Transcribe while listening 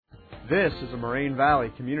This is a Moraine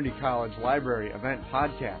Valley Community College Library event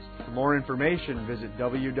podcast. For more information, visit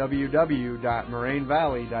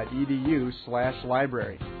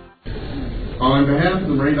www.morainevalley.edu/library. On behalf of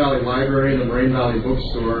the Moraine Valley Library and the Moraine Valley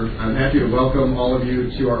Bookstore, I'm happy to welcome all of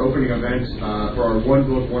you to our opening event for our One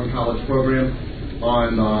Book, One College program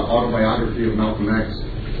on Autobiography of Malcolm X.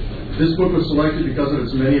 This book was selected because of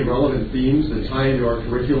its many relevant themes that tie into our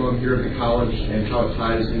curriculum here at the college and how it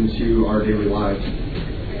ties into our daily lives.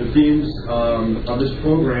 The themes of this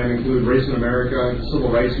program include race in America, the civil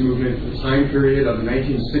rights movement, the time period of the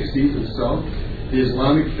 1960s itself, the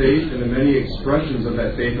Islamic faith and the many expressions of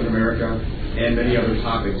that faith in America, and many other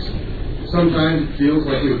topics. Sometimes it feels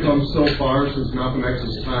like we've come so far since Malcolm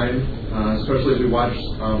X's time, especially as we watch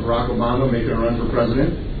Barack Obama making a run for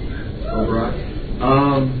president. Oh, Barack.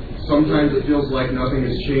 Sometimes it feels like nothing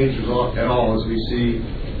has changed at all as we see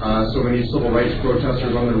so many civil rights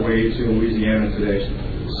protesters on their way to Louisiana today.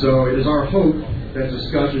 So it is our hope that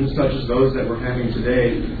discussions such as those that we're having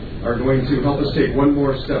today are going to help us take one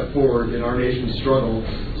more step forward in our nation's struggle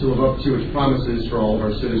to live up to its promises for all of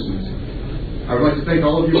our citizens. I would like to thank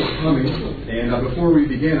all of you for coming, and before we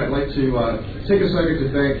begin, I'd like to take a second to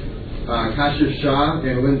thank Kasia Shah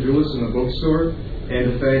and Lynn Julis in the bookstore,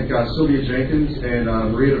 and to thank Sylvia Jenkins and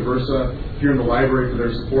Maria DeVersa here in the library for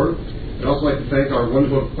their support. I'd also like to thank our One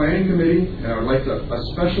Book Planning Committee, and I would like to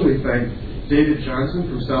especially thank David Johnson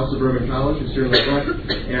from South Suburban College, who's here in the front,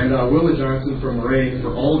 and Willa Johnson from Moraine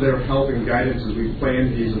for all of their help and guidance as we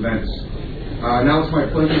planned these events. Now it's my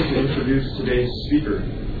pleasure to introduce today's speaker.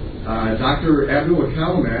 Dr. Abdul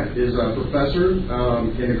Alkalimat is a professor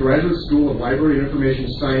in the Graduate School of Library and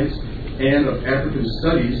Information Science and of African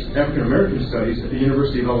American Studies at the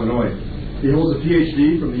University of Illinois. He holds a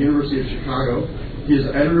PhD from the University of Chicago. He is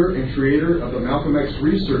editor and creator of the Malcolm X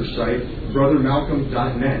research site,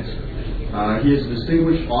 brothermalcolm.net. He is a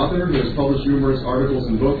distinguished author who has published numerous articles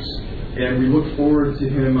and books, and we look forward to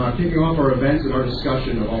him kicking off our events and our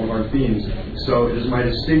discussion of all of our themes. So it is my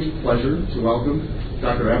distinct pleasure to welcome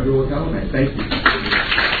Dr. Abdul Alkalimat. Thank you.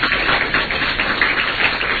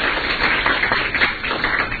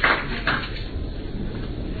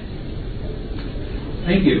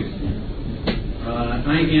 Thank you.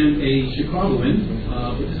 I am a Chicagoan,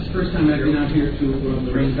 but this is the first time I've been out here to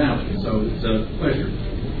Moraine Valley, so it's a pleasure.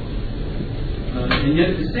 And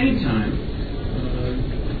yet at the same time,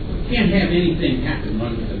 you can't have anything happen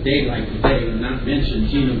on a day like today and not mention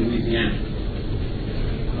Jena, Louisiana.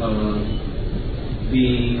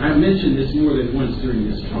 I've mentioned this more than once during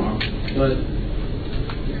this talk, but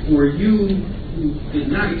for you who did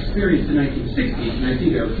not experience the 1960s, and I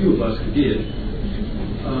think there are a few of us who did,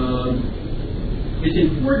 it's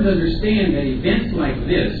important to understand that events like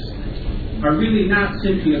this are really not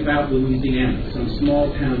simply about Louisiana, some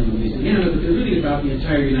small town in Louisiana, but they're really about the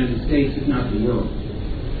entire United States, if not the world.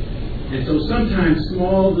 And so sometimes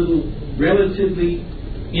small, little, relatively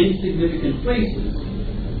insignificant places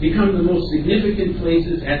become the most significant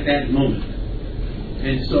places at that moment.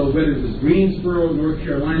 And so whether it was Greensboro, North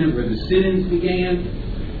Carolina, where the sit-ins began,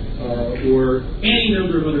 or any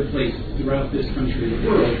number of other places throughout this country and the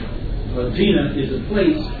world, Jena is a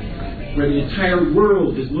place where the entire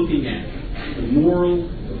world is looking at the moral,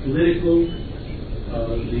 the political,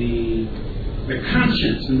 the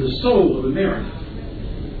conscience and the soul of America.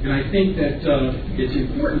 And I think that it's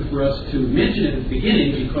important for us to mention it at the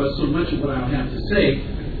beginning because so much of what I'll have to say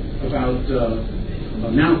about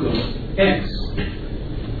Malcolm X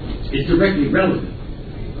is directly relevant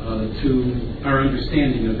to our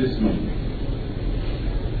understanding of this moment.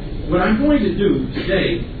 What I'm going to do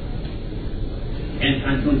today, and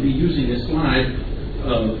I'm going to be using a slide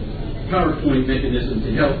PowerPoint mechanism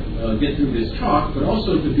to help get through this talk, but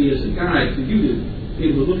also to be as a guide for you to be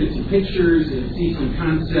able to look at some pictures and see some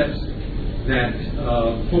concepts that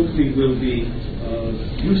hopefully will be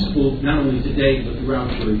useful not only today but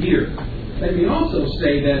throughout for a year. Let me also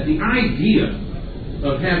say that the idea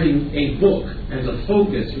of having a book as a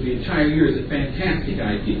focus for the entire year is a fantastic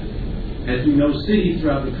idea. As we know, cities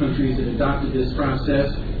throughout the country have adopted this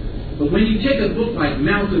process. But when you take a book like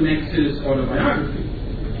Malcolm X's autobiography,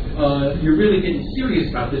 you're really getting serious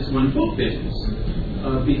about this one book business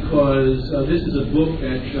because this is a book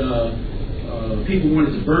that people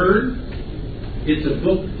wanted to burn. It's a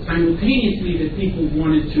book simultaneously that people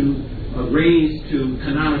wanted to raise to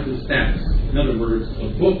canonical status. In other words, a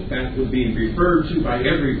book that would be referred to by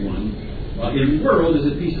everyone in the world as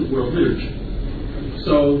a piece of world literature.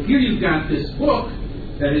 So here you've got this book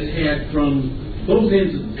that is had from both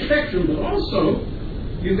ends of the spectrum, but also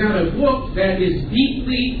you've got a book that is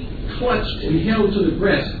deeply clutched and held to the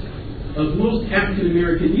breast of most African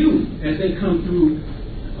American youth as they come through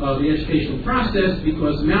the educational process,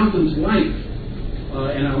 because Malcolm's life,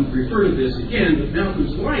 and I'll refer to this again, but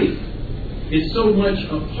Malcolm's life is so much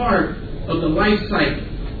a part of the life cycle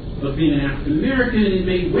of being an African American, and it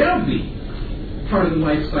may well be part of the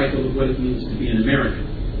life cycle of what it means to be an American.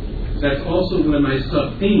 So that's also one of my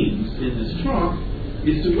sub-themes in this talk,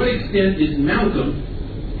 is to what extent is Malcolm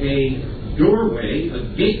a doorway, a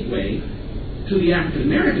gateway to the African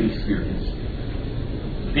American experience?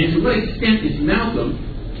 And to what extent is Malcolm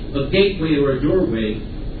a gateway or a doorway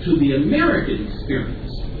to the American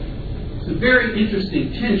experience? It's a very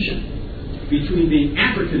interesting tension between being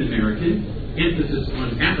African American, emphasis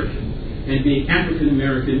on African, and being African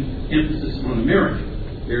American, emphasis on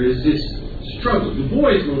American. There is this struggle. Du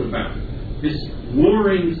Bois wrote about this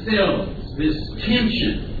warring selves, this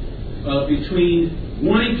tension between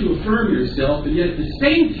wanting to affirm yourself, and yet at the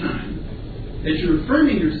same time that you're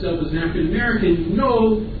affirming yourself as an African American, you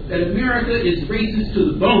know that America is racist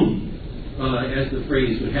to the bone, as the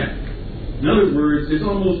phrase would have it. In other words, there's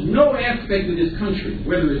almost no aspect of this country,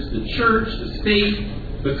 whether it's the church, the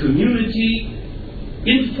state, the community,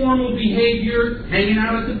 informal behavior, hanging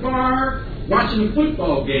out at the bar, watching a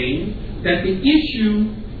football game, that the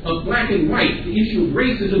issue of black and white, the issue of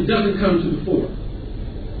racism, doesn't come to the fore.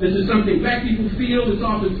 This is something black people feel. It's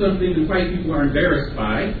often something that white people are embarrassed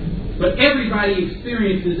by. But everybody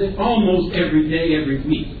experiences it almost every day, every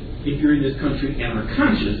week, if you're in this country and are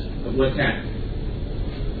conscious of what's happening.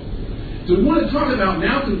 So we want to talk about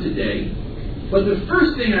Malcolm today, but the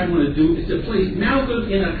first thing I want to do is to place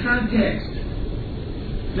Malcolm in a context.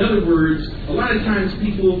 In other words, a lot of times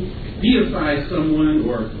people deify someone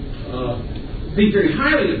or think very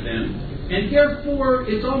highly of them, and therefore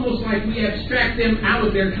it's almost like we abstract them out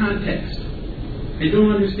of their context and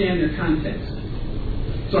don't understand their context.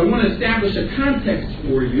 So I want to establish a context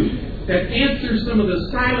for you that answers some of the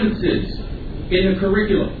silences in the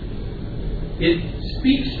curriculum. It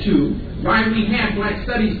speaks to why we have Black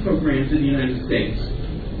Studies programs in the United States.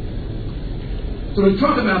 So we'll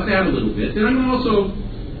talk about that a little bit. Then I'm going to also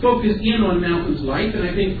focus in on Malcolm's life, and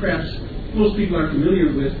I think perhaps most people are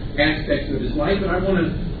familiar with aspects of his life, but I want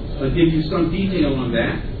to give you some detail on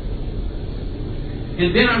that.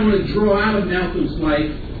 And then I want to draw out of Malcolm's life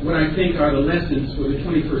what I think are the lessons for the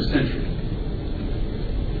 21st century.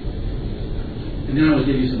 And then I will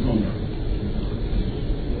give you some homework.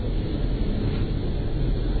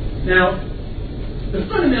 Now, the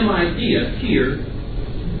fundamental idea here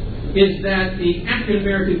is that the African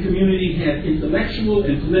American community had intellectual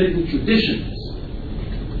and political traditions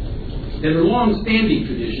that are long-standing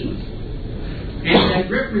traditions and that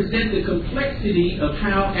represent the complexity of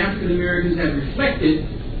how African Americans have reflected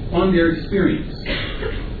on their experience.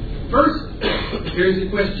 First, there is the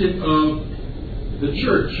question of the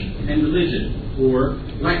church and religion, or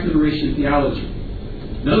Black liberation theology.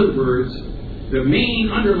 In other words, the main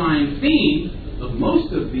underlying theme of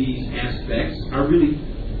most of these aspects are really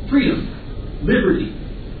freedom, liberty,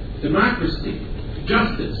 democracy,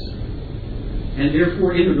 justice. And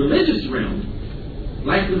therefore, in the religious realm,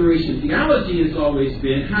 Black liberation theology has always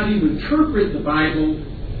been, how do you interpret the Bible,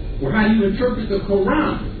 or how do you interpret the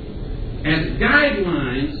Quran as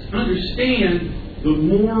guidelines to understand the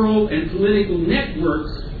moral and political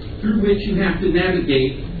networks through which you have to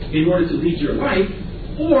navigate in order to lead your life,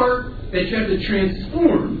 or that you have to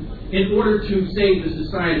transform in order to save the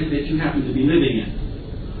society that you happen to be living in.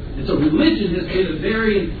 And so religion has been a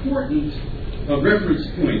very important reference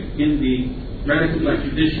point in the radical Black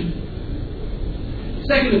tradition.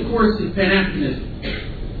 Second, of course, is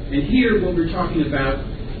Pan-Africanism. And here what we're talking about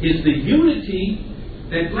is the unity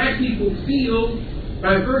that Black people feel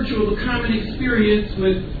by virtue of a common experience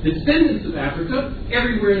with descendants of Africa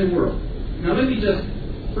everywhere in the world. Now let me just,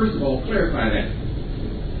 first of all, clarify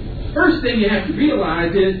that. First thing you have to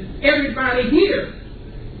realize is everybody here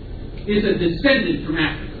is a descendant from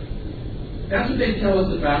Africa. That's what they tell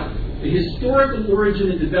us about the historical origin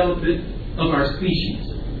and development of our species.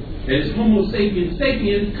 That is, Homo sapiens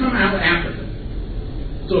sapiens come out of Africa.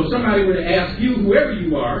 So if somebody were to ask you, whoever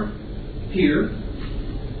you are here,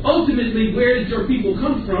 ultimately, where did your people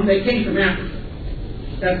come from? They came from Africa.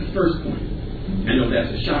 That's the first point. I know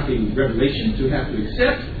that's a shocking revelation to have to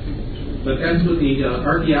accept, but that's what the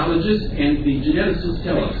archaeologists and the geneticists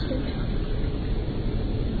tell us.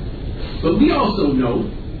 But we also know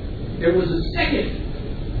there was a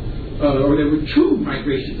second, or there were two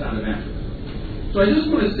migrations out of Africa. So I just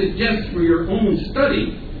want to suggest for your own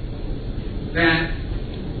study that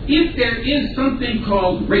if there is something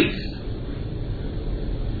called race,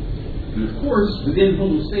 and of course, within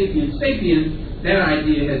Homo sapiens sapiens, that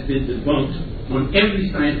idea has been debunked on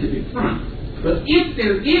every scientific front. But if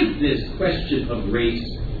there is this question of race,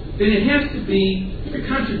 then it has to be a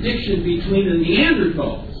contradiction between the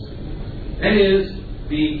Neanderthals. That is,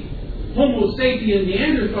 the Homo sapien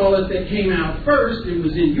Neanderthals that came out first and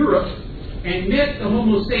was in Europe, and met the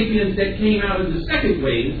Homo sapiens that came out in the second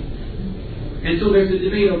wave. And so there's a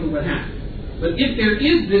debate over what happened. But if there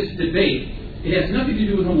is this debate, it has nothing to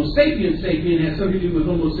do with Homo sapien sapien, it has something to do with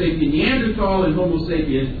Homo sapien Neanderthal and Homo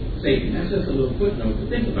sapien sapien. That's just a little footnote to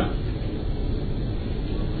think about.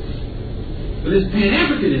 But this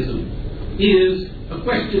Pan-Africanism is a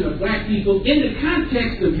question of black people in the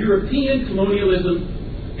context of European colonialism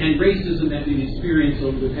and racism that we've experienced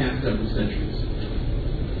over the past several centuries.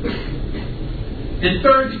 And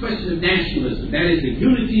third, the question of nationalism. That is the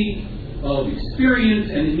unity of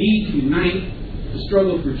experience and the need to unite the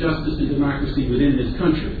struggle for justice and democracy within this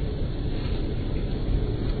country.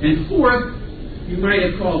 And fourth, you might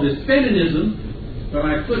have called this feminism, but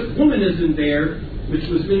I put womanism there, which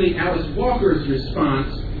was really Alice Walker's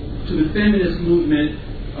response to the feminist movement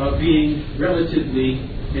being relatively,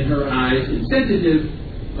 in her eyes, insensitive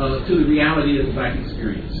to the reality of the black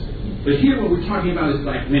experience. But here what we're talking about is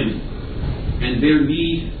black women and their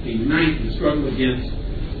need to unite and struggle against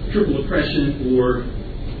triple oppression or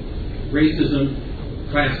racism,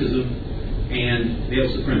 classism, and male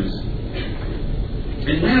supremacy.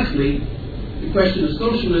 And lastly, the question of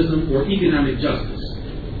socialism or economic justice.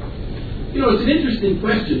 You know, it's an interesting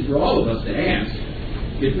question for all of us to ask.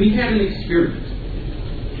 If we had an experiment,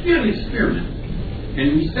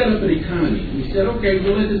 and we set up an economy, and we said, okay,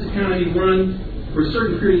 we'll let this economy run for a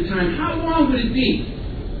certain period of time, how long would it be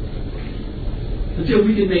until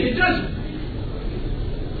we can make a judgment?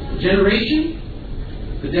 A generation?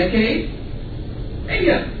 A decade? Maybe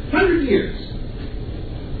 100 years.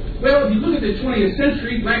 Well, if you look at the 20th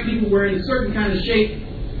century, black people were in a certain kind of shape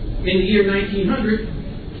in the year 1900,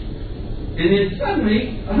 and then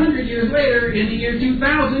suddenly, 100 years later, in the year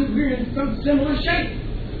 2000, we're in some similar shape.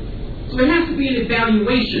 So there has to be an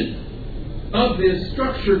evaluation of this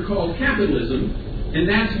structure called capitalism, and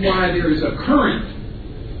that's why there is a current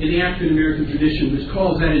in the African American tradition which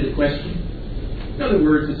calls that into question. In other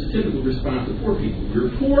words, it's a typical response of poor people.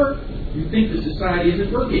 You're poor, you think the society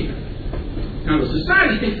isn't working. Now, the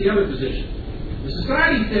society takes the other position. The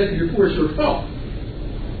society says you're poor, it's your fault.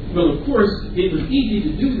 Well, of course, it was easy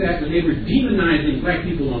to do that when they were demonizing black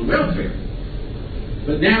people on welfare.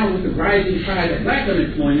 But now, with the rising tide of black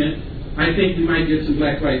unemployment, I think we might get some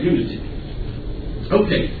black-white unity.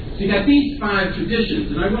 Okay, so you got these 5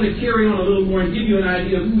 traditions, and I want to carry on a little more and give you an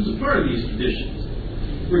idea of who's a part of these traditions.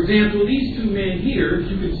 For example, these 2 men here,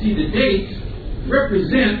 you can see the dates,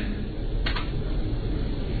 represent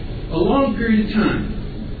a long period of time.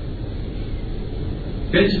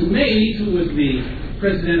 Benjamin Mays, who was the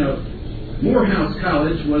president of Morehouse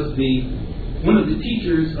College, was one of the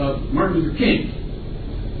teachers of Martin Luther King.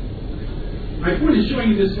 My point in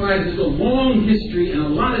showing you this slide is there's a long history and a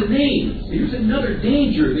lot of names. Here's another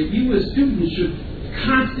danger that you as students should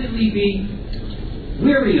constantly be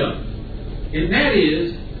wary of. And that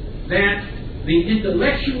is that the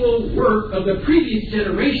intellectual work of the previous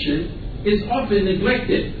generation is often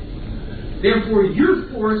neglected. Therefore, you're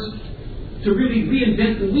forced to really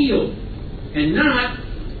reinvent the wheel and not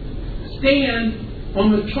stand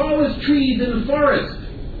on the tallest trees in the forest.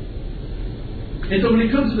 And so when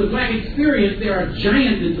it comes to the black experience, there are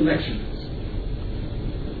giant intellectuals.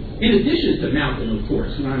 In addition to Malcolm, of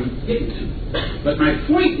course, who I'm getting to. But my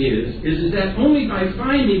point is that only by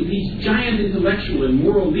finding these giant intellectual and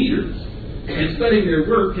moral leaders and studying their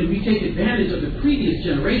work can we take advantage of the previous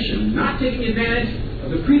generation. Not taking advantage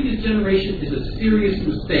of the previous generation is a serious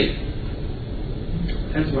mistake.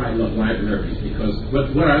 That's why I love libraries, because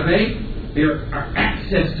what are they? They are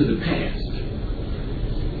access to the past.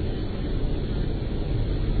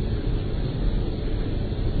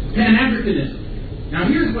 Pan-Africanism. Now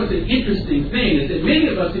here's what's an interesting thing, is that many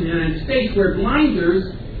of us in the United States wear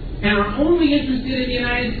blinders and are only interested in the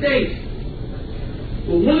United States.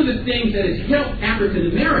 Well, one of the things that has helped African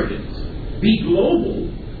Americans be global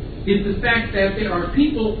is the fact that there are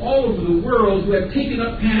people all over the world who have taken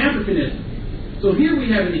up Pan-Africanism. So here we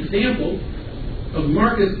have an example of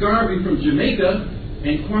Marcus Garvey from Jamaica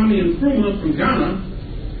and Kwame Nkrumah from Ghana,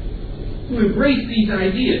 who embrace these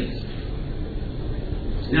ideas.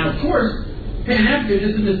 Now, of course,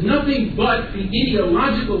 Pan-Africanism is nothing but the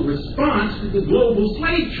ideological response to the global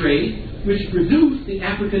slave trade, which produced the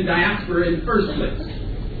African diaspora in the first place.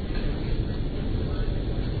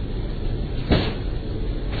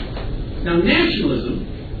 Now, nationalism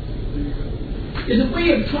is a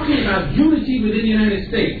way of talking about unity within the United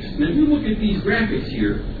States. Now, if you look at these graphics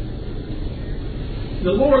here, in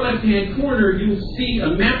the lower left-hand corner, you see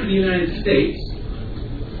a map of the United States.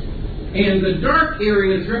 And the dark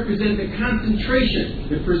areas represent the concentration,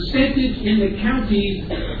 the percentage in the counties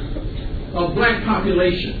of black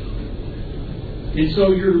population. And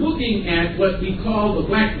so you're looking at what we call the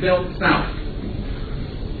Black Belt South.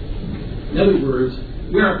 In other words,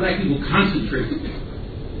 where are black people concentrated?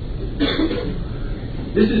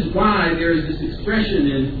 This is why there is this expression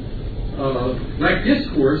in black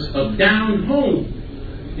discourse of down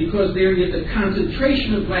home, because there is a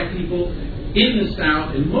concentration of black people in the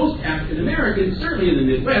South, and most African Americans, certainly in the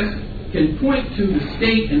Midwest, can point to the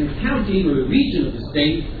state and the county or the region of the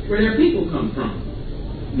state where their people come from.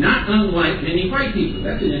 Not unlike many white people.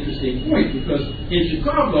 That's an interesting point, because in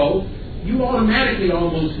Chicago, you automatically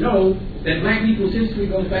almost know that black people's history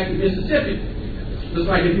goes back to Mississippi. Just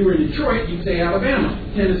like if you were in Detroit, you'd say Alabama,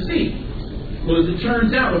 Tennessee. Well, as it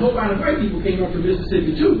turns out, a whole lot of white people came up from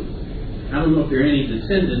Mississippi too. I don't know if there are any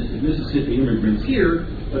descendants of Mississippi immigrants here,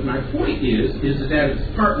 but my point is that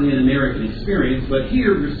it's partly an American experience, but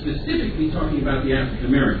here we're specifically talking about the African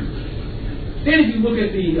Americans. Then if you look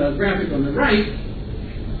at the graphic on the right,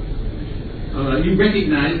 you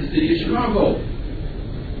recognize the city of Chicago.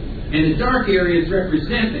 And the dark areas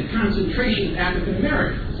represent the concentration of African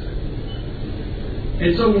Americans.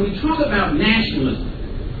 And so when we talk about nationalism,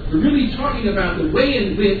 we're really talking about the way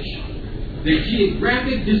in which the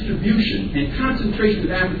geographic distribution and concentration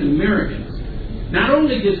of African Americans not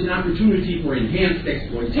only gives an opportunity for enhanced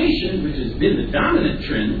exploitation, which has been the dominant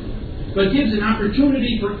trend, but gives an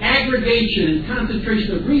opportunity for aggregation and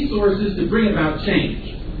concentration of resources to bring about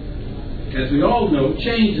change. As we all know,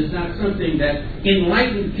 change is not something that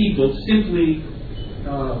enlightened people simply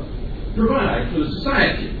provide for the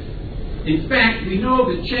society. In fact, we know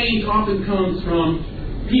that change often comes from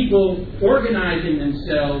people organizing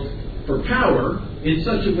themselves for power in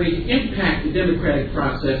such a way to impact the democratic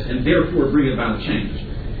process and therefore bring about change.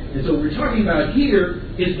 And so what we're talking about here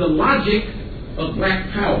is the logic of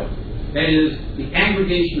black power. That is, the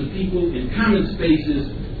aggregation of people in common spaces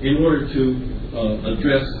in order to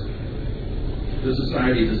address the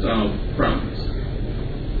society to solve problems.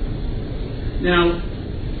 Now,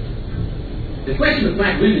 the question of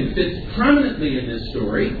black women fits prominently in this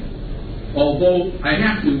story, although I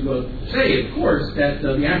have to say, of course, that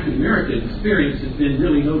the African American experience has been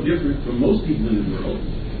really no different from most people in the world.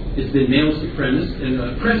 It's been male supremacist and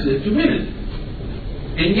oppressive to women.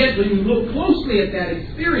 And yet, when you look closely at that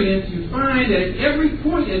experience, you find that at every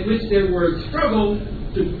point at which there were a struggle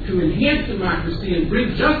to enhance democracy and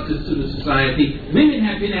bring justice to the society, women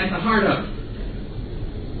have been at the heart of it.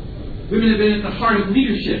 Women have been at the heart of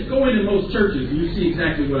leadership. Go into most churches and you see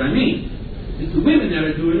exactly what I mean. It's the women that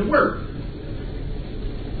are doing the work.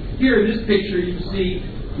 Here in this picture, you see,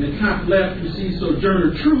 in the top left, you see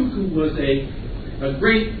Sojourner Truth, who was a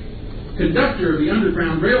great conductor of the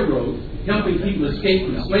Underground Railroad, helping people escape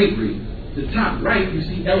from slavery. The top right, you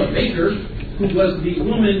see Ella Baker, who was the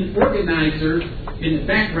woman organizer in the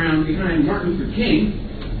background behind Martin Luther King.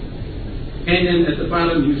 And then at the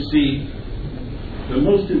bottom, you see the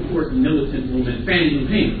most important militant woman, Fannie Lou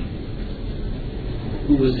Hamer,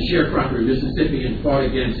 who was the sharecropper in Mississippi and fought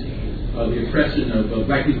against the oppression of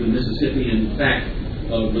black people in Mississippi, and in fact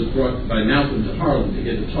was brought by Malcolm to Harlem to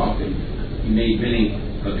get a talk, and he made many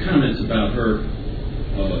comments about her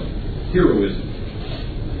heroism,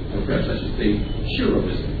 or perhaps I should say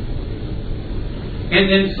heroism. And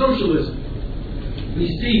then socialism. We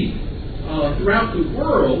see throughout the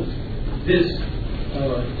world this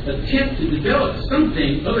attempt to develop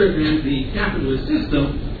something other than the capitalist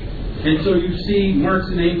system. And so you see Marx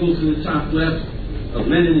and Engels in the top left,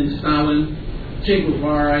 Lenin and Stalin, Che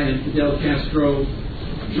Guevara and Fidel Castro,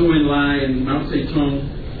 Zhou Enlai and Mao Zedong,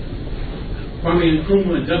 Kwame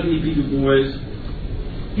Nkrumah and W.E.B. Du Bois,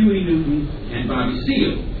 Huey Newton and Bobby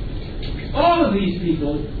Seale. All of these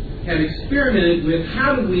people have experimented with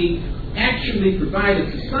how do we actually provide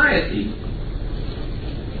a society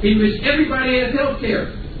in which everybody has health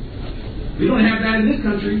care. We don't have that in this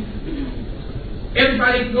country.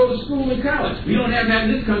 Everybody can go to school and college. We don't have that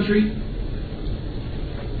in this country.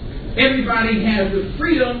 Everybody has the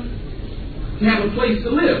freedom to have a place to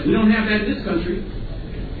live. We don't have that in this country.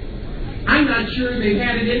 I'm not sure they've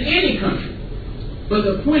had it in any country. But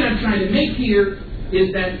the point I'm trying to make here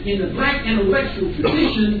is that in the black intellectual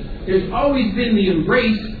tradition, there's always been the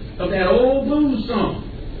embrace of that old blues song.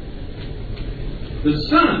 The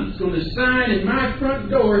sun's going to shine in my front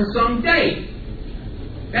door someday.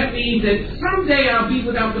 That means that someday I'll be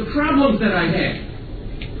without the problems that I had.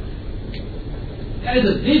 That is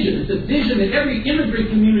a vision. It's a vision that every immigrant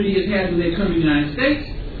community has had when they come to the United States.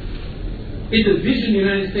 It's a vision the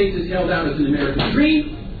United States has held out as an American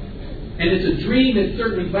dream. And it's a dream that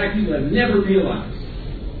certainly black people have never realized.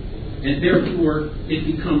 and therefore it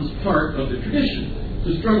becomes part of the tradition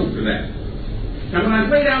to struggle for that. Now, what I've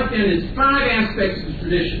laid out then is 5 aspects of the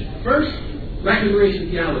tradition. First, Black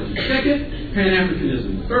liberation theology. Second,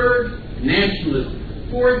 Pan-Africanism. Third, nationalism.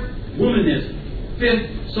 Fourth, womanism.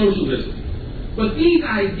 Fifth, socialism. But these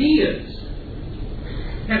ideas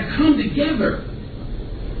have come together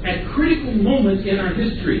at critical moments in our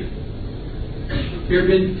history. There have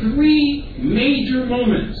been 3 major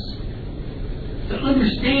moments to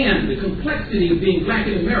understand the complexity of being black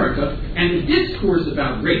in America and the discourse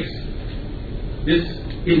about race. This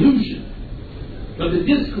illusion of the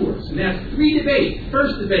discourse. And that's 3 debates.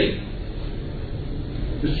 First debate,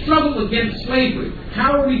 the struggle against slavery.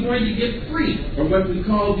 How are we going to get free? Or what we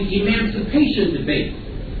call the emancipation debate.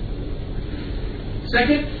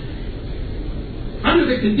 Second, under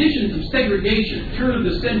the conditions of segregation, turn of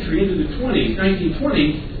the century into the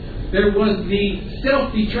 1920s, there was the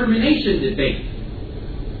self-determination debate.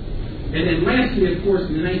 And then lastly, of course,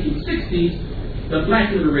 in the 1960s, the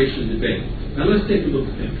black liberation debate. Now let's take a look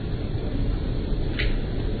at them.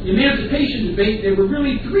 The emancipation debate, there were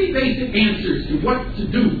really 3 basic answers to what to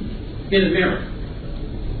do in America.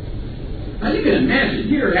 Now you can imagine,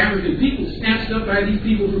 here are African people snatched up by these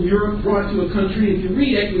people from Europe, brought to a country. If you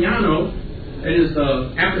read Equiano, that is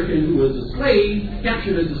an African who was a slave,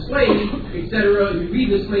 captured as a slave, etc., and you read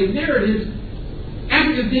the slave narratives,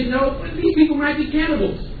 Africans didn't know these people might be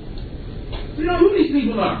cannibals. We don't know who these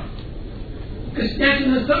people are. They're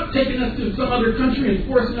snatching us up, taking us to some other country, and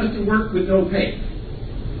forcing us to work with no pay.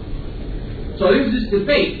 So there was this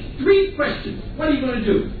debate. 3 questions. What are you going to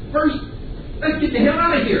do? First, let's get the hell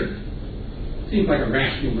out of here. Seems like a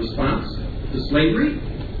rational response to slavery.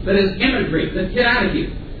 Let us emigrate. Let's get out of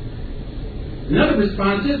here. Another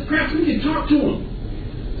response is, perhaps we can talk to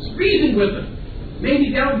them. Let's reason with them.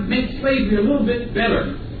 Maybe that would make slavery a little bit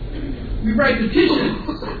better. We write petitions.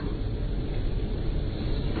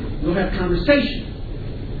 We'll have conversation.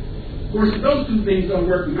 Of course, if those 2 things don't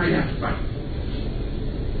work, we might have to fight.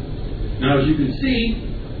 Now, as you can see,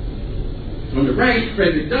 on the right,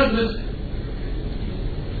 Frederick Douglass,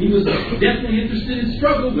 he was definitely interested in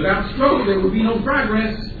struggle. Without struggle, there would be no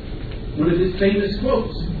progress. One of his famous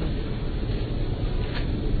quotes.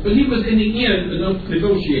 But he was, in the end, a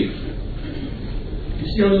negotiator. You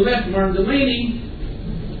see on the left, Martin Delany,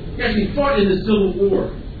 he actually fought in the Civil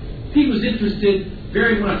War. He was interested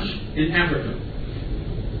very much in Africa.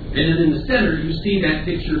 And then in the center, you see that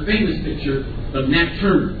picture, famous picture, of Nat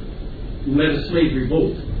Turner, who led a slave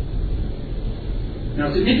revolt. Now,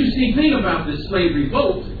 it's an interesting thing about this slave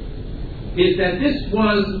revolt is that this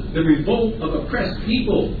was the revolt of oppressed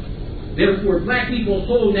people. Therefore, black people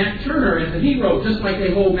hold Nat Turner as a hero, just like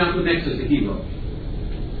they hold Malcolm X as a hero.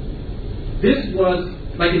 This was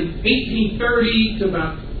like in 1830 to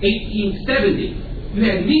about 1870. You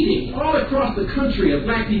had meetings all across the country of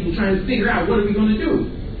black people trying to figure out what are we going to do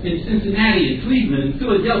in Cincinnati and Cleveland and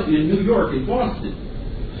Philadelphia and New York and Boston,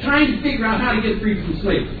 trying to figure out how to get free from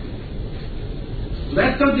slavery. So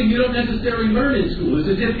that's something you don't necessarily learn in school. It's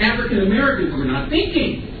as if African Americans were not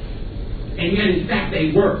thinking, and yet in fact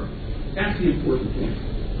they were. That's the important point.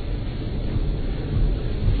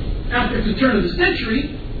 After the turn of the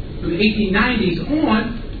century, from the 1890s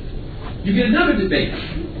on, you get another debate.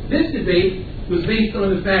 This debate was based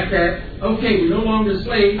on the fact that, okay, we're no longer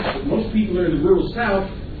slaves, but most people are in the rural South,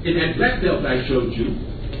 in that black belt I showed you.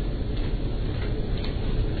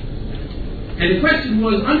 And the question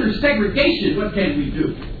was, under segregation, what can we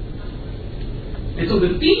do? And so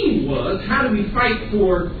the theme was, how do we fight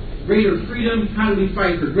for greater freedom? How do we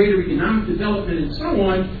fight for greater economic development and so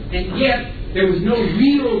on? And yet, there was no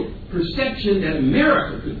real perception that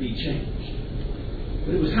America could be changed.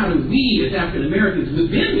 But it was how do we, as African Americans,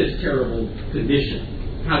 within this terrible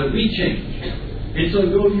condition, how do we change? And so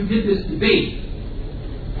you get this debate.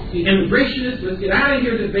 The immigrationists, let's get out of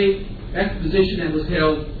here debate, that's the position that was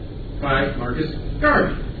held by Marcus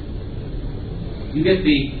Garvey. You get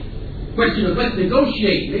the question of let's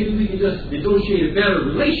negotiate. Maybe we can just negotiate a better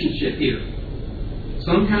relationship here.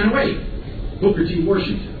 Some kind of way. Booker T.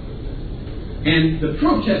 Washington. And the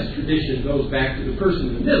protest tradition goes back to the person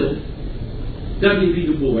in the middle, W.B.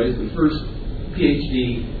 Du Bois, the first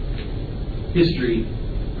PhD history,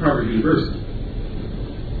 Harvard University.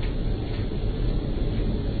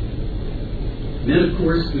 And then, of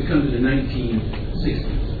course, we come to the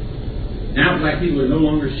 1960s. Now black people are no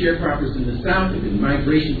longer sharecroppers in the South. They've been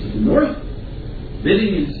migration to the North,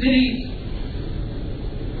 living in cities.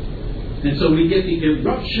 And so we get the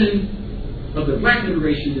eruption of the black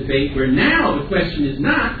liberation debate, where now the question is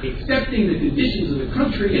not accepting the conditions of the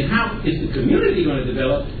country and how is the community going to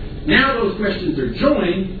develop. Now those questions are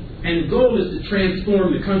joined And the goal is to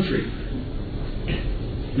transform the country.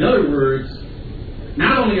 In other words,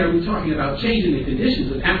 not only are we talking about changing the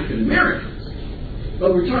conditions of African Americans,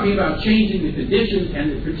 but we're talking about changing the conditions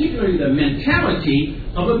and particularly the mentality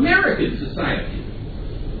of American society,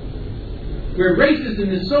 where racism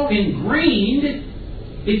is so ingrained,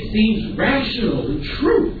 it seems rational and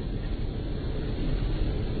true.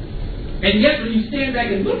 And yet when you stand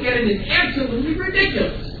back and look at it, it's absolutely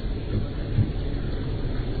ridiculous.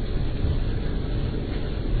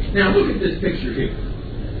 Now look at this picture here.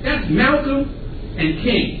 That's Malcolm and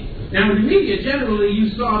King. Now in the media generally you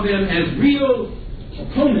saw them as real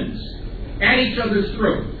opponents at each other's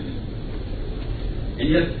throat. And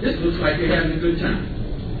yet this looks like they're having a good time.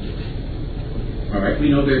 All right, we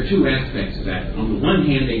know there are two aspects of that. On the one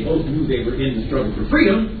hand, they both knew they were in the struggle for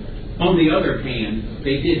freedom. On the other hand,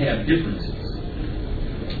 they did have differences.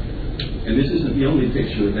 And this isn't the only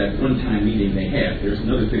picture of that one-time meeting they had. There's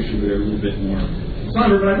another picture where they're a little bit more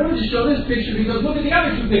somber. But I wanted to show this picture because look at the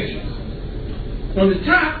other two pictures. On the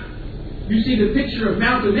top, you see the picture of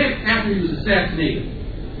Malcolm X after he was assassinated.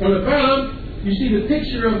 On the bottom, you see the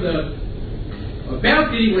picture of the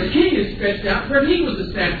balcony where King is stretched out where he was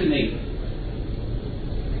assassinated.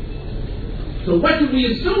 So what do we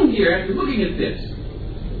assume here after looking at this?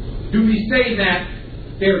 Do we say that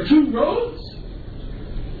there are two roads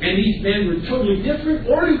and these men were totally different?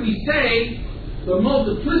 Or do we say the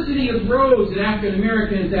multiplicity of roads that African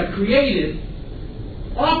Americans have created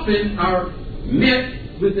often are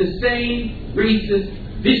met with the same racist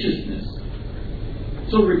viciousness?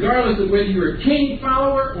 So regardless of whether you're a King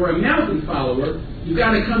follower or a Malcolm follower, you've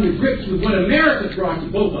got to come to grips with what America brought to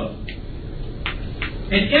both of them.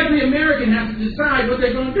 And every American has to decide what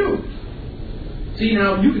they're going to do. See,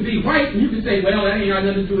 now, you could be white and you could say, well, that ain't got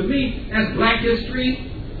nothing to do with me. That's black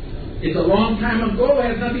history. It's a long time ago. It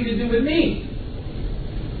has nothing to do with me.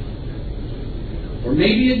 Or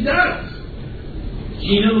maybe it does.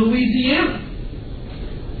 Gina, Louisiana.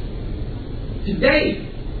 Today.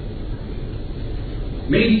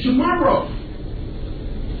 Maybe tomorrow.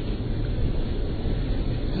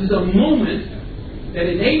 This is a moment that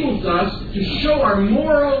enables us to show our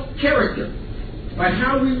moral character by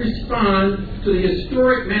how we respond to the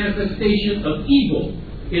historic manifestation of evil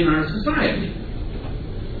in our society.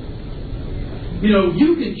 You know,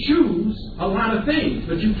 you can choose a lot of things,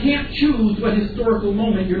 but you can't choose what historical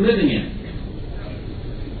moment you're living in.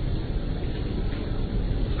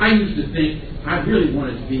 I used to think I really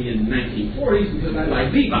wanted to be in the 1940s because I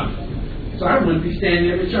like bebop. So I wanted to be standing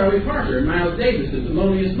there with Charlie Parker and Miles Davis and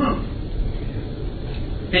Thelonious Monk.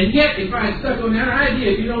 And yet, if I had stuck on that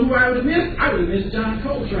idea, you know who I would have missed? I would have missed John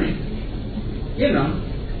Coltrane. You know.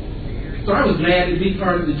 So I was glad to be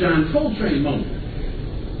part of the John Coltrane moment.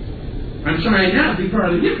 I'm trying now to be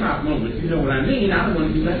part of the hip-hop moment, if you know what I mean. I don't want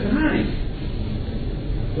to be left behind.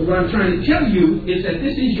 But what I'm trying to tell you is that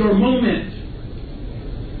this is your moment.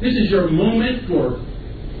 This is your moment for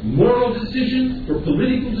moral decisions, for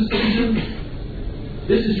political decisions.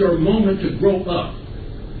 This is your moment to grow up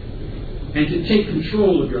and to take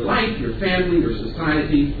control of your life, your family, your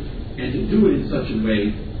society, and to do it in such a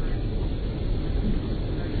way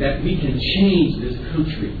that we can change this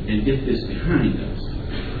country and get this behind us.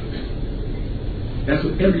 That's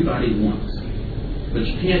what everybody wants. But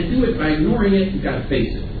you can't do it by ignoring it. You've got to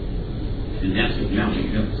face it. And that's what Malcolm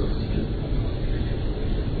helps us to do.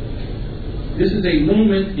 This is a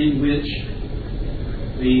moment in which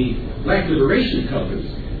the Black Liberation Colors,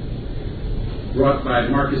 brought by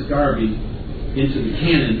Marcus Garvey into the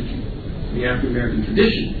canon, the African American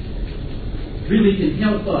tradition, really can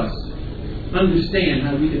help us understand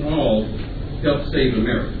how we can all help save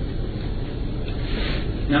America.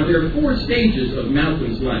 Now, there are 4 stages of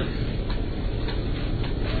Malcolm's life.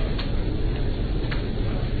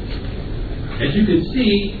 As you can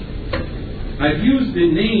see, I've used the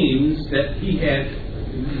names that he had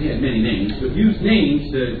many names, but used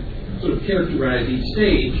names to sort of characterize each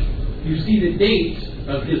stage. You see the dates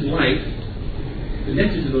of his life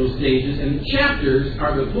connected to those stages, and the chapters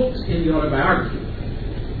are the books in the autobiography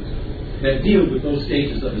that deal with those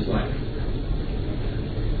stages of his life.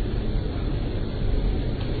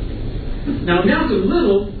 Now, Malcolm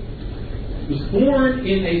Little was born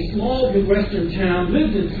in a small Midwestern town,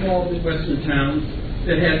 lived in small Midwestern towns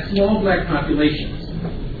that had small black populations.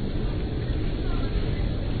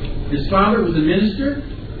 His father was a minister,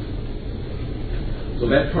 so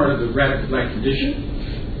that's part of the radical black tradition.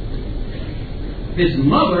 His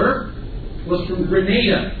mother was from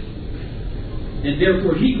Grenada, and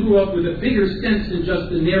therefore he grew up with a bigger sense than just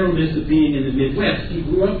the narrowness of being in the Midwest. He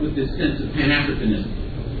grew up with this sense of Pan-Africanism.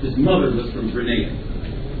 His mother was from Grenada.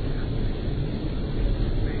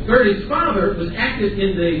 Third, his father was active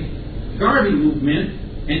in the Garvey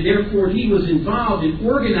movement, and therefore he was involved in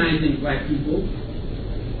organizing black people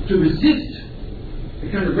to resist the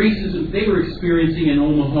kind of racism they were experiencing in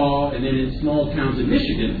Omaha and then in small towns in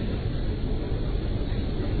Michigan.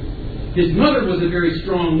 His mother was a very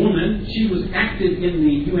strong woman. She was active in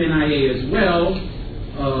the UNIA as well.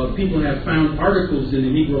 People have found articles in the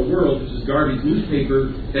Negro World, which is Garvey's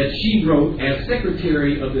newspaper, that she wrote as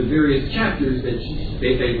secretary of the various chapters that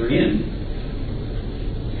they were in.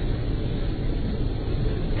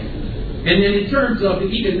 And then in terms of the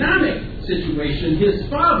economic situation, his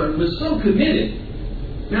father was so committed.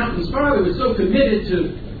 Malcolm's father was so committed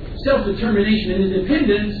to self-determination and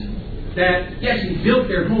independence that he actually built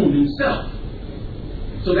their home himself.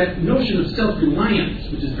 So that notion of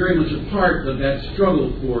self-reliance, which is very much a part of that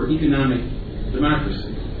struggle for economic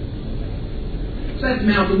democracy. So that's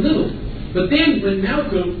Malcolm Little. But then when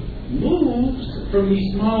Malcolm moves from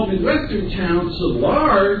these small Midwestern towns to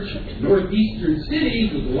large northeastern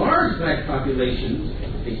cities with large black populations,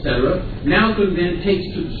 etc., Malcolm then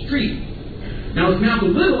takes to the street. Now, as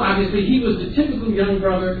Malcolm Little, obviously, he was the typical young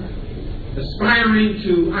brother aspiring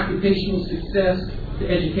to occupational success, to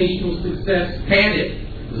educational success, had it,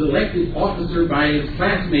 was elected officer by his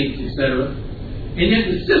classmates, etc. And yet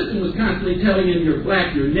the system was constantly telling him, you're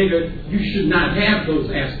black, you're a nigger, you should not have those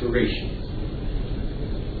aspirations.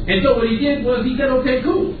 And so what he did was he said, okay,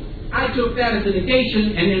 cool. I took that as a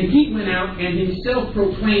negation, and then he went out and himself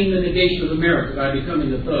proclaimed the negation of America by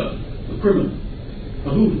becoming a thug, a criminal, a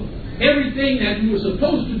hoodlum. Everything that he was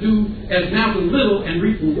supposed to do as Malcolm Little and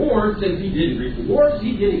reap rewards, since he didn't reap rewards,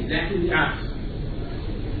 he did exactly the opposite.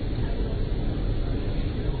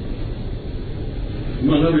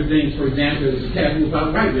 Among other things, for example, there was a taboo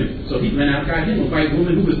about white women. So he went out and got him a white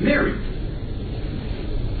woman who was married.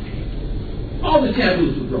 All the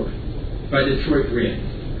taboos were broken by Detroit Red.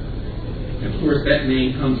 And of course, that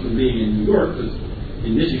name comes from being in New York, because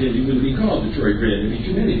in Michigan you wouldn't be called Detroit Red. There'd be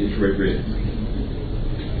too many Detroit Reds.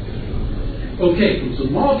 Okay, from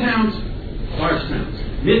small towns, large towns,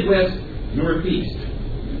 Midwest, Northeast.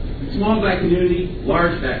 Small black community,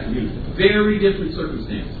 large black community. Very different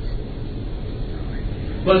circumstances.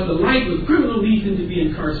 But the life of criminal leads him to be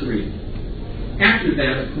incarcerated. After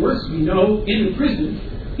that, of course, we know in the prison,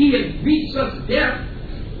 he had reached such depth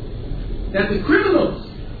that the criminals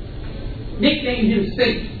nicknamed him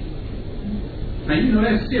Satan. Now, you know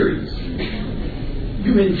that's serious.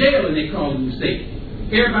 You in jail and they call you Satan.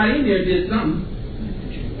 Everybody in there did something.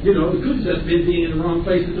 You know, it could have just been being in the wrong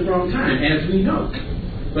place at the wrong time, as we know.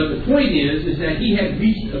 But the point is that he had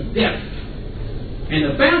reached a depth.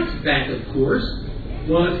 And the bounce back, of course,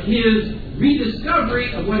 was his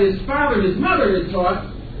rediscovery of what his father and his mother had taught,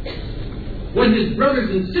 what his brothers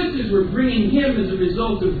and sisters were bringing him as a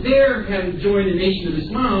result of their having joined the Nation of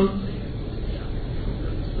Islam,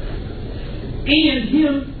 and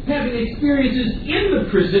him having experiences in the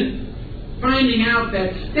prison, finding out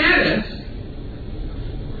that status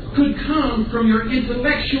could come from your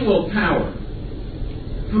intellectual power,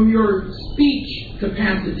 from your speech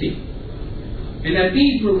capacity, and that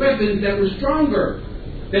these were weapons that were stronger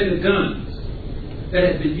than the guns that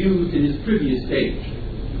had been used in his previous stage.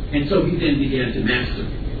 And so he then began to master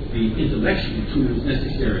the intellectual tools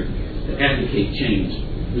necessary to advocate change,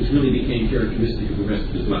 which really became characteristic of the rest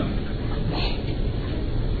of his life.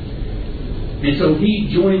 And so he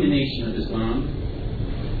joined the Nation of Islam.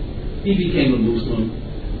 He became a Muslim.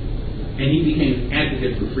 And he became an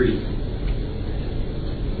advocate for freedom.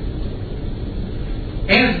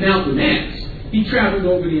 As Malcolm X, he traveled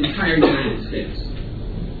over the entire United States,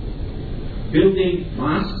 building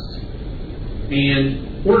mosques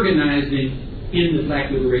and organizing in the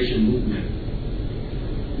Black Liberation Movement.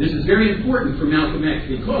 This is very important for Malcolm X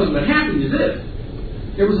because what happened is this.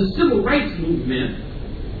 There was a civil rights movement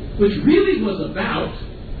which really was about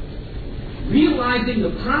realizing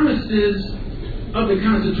the promises of the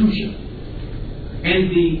Constitution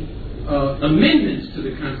and the amendments to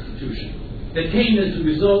the Constitution that came as a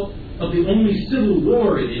result of the only civil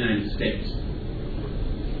war in the United States.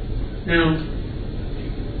 Now,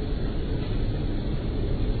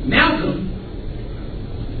 Malcolm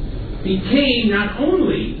became not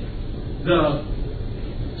only the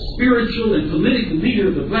spiritual and political leader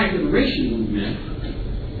of the Black Liberation Movement,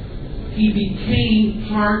 he became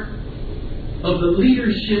part of the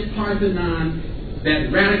leadership parthenon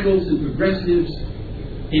that radicals and progressives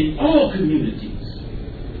in all communities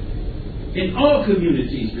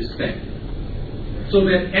respected. So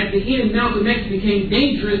that at the end, Malcolm X became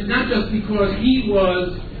dangerous not just because he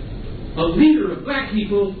was a leader of black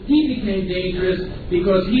people, he became dangerous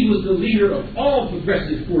because he was the leader of all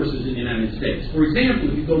progressive forces in the United States. For example,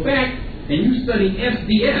 if you go back and you study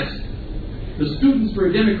SDS, the Students for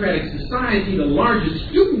a Democratic Society, the largest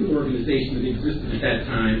student organization that existed at that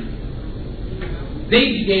time,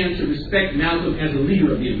 they began to respect Malcolm as a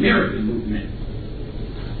leader of the American movement.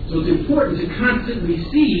 So it's important to constantly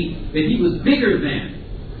see that he was bigger than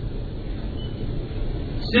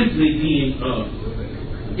simply being a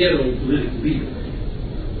ghetto political leader.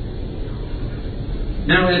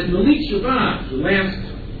 Now, as Malik Shabazz, the last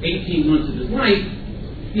 18 months of his life,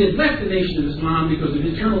 he had left the Nation of Islam because of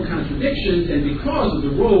internal contradictions and because of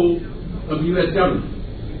the role of the U.S. government.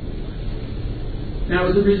 Now,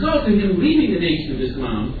 as a result of him leaving the Nation of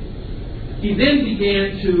Islam, he then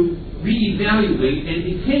began to reevaluate and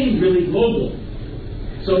became really global.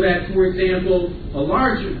 So that, for example, a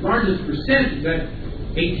largest percentage of that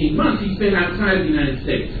 18 months he spent outside of the United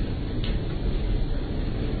States.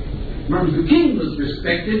 Martin Luther King was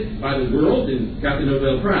respected by the world and got the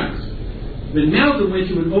Nobel Prize. When Malcolm went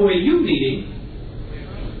to an OAU meeting,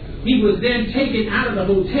 he was then taken out of the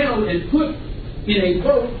hotel and put in a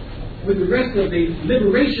boat with the rest of the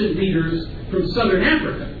liberation leaders from Southern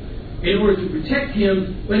Africa in order to protect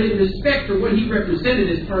him, but in respect for what he represented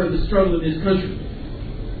as part of the struggle in his country.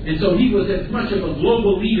 And so he was as much of a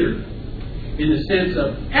global leader in the sense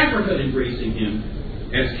of Africa embracing him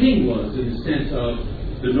as King was in the sense of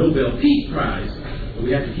the Nobel Peace Prize. But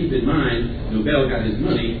we have to keep in mind, Nobel got his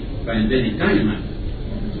money by inventing dynamite.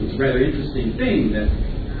 So it's a rather interesting thing that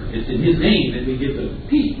it's in his name that we give the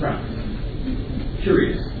Peace Prize.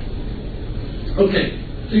 Curious. Okay,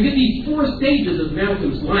 so you get these 4 stages of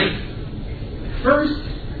Malcolm's life. First,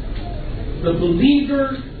 the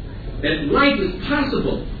believer that life is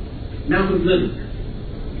possible. Malcolm lived.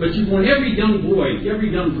 But you want every young boy,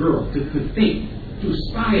 every young girl to think, to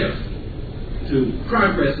aspire to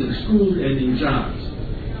progress in school and in jobs.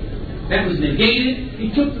 That was negated. He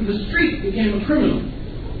took to the street, became a criminal,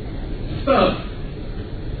 a thug,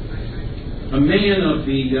 a man of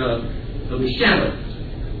the shadows.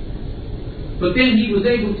 But then he was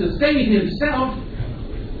able to save himself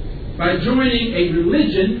by joining a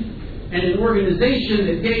religion and an organization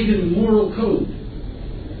that gave him a moral code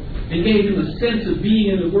and gave him a sense of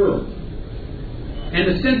being in the world and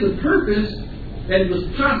a sense of purpose that it was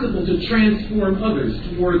possible to transform others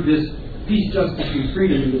toward this peace, justice, and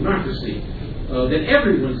freedom and democracy that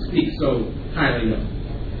everyone speaks so highly of.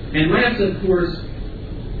 And last, of course,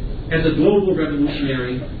 as a global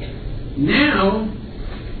revolutionary, now,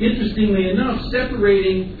 interestingly enough,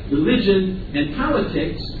 separating religion and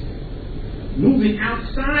politics, moving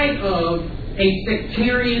outside of a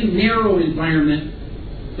sectarian, narrow environment,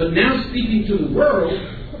 but now speaking to the world,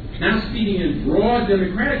 now speaking in broad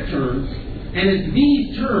democratic terms, and it's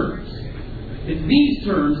these terms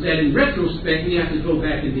that in retrospect we have to go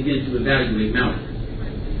back and begin to evaluate Malcolm.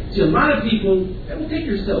 See, a lot of people, well, take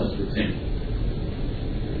yourselves for example.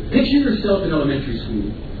 Picture yourself in elementary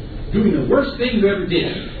school doing the worst thing you ever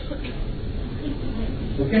did.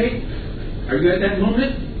 Okay? Are you at that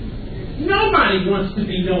moment? Nobody wants to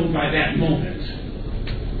be known by that moment.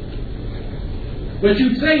 What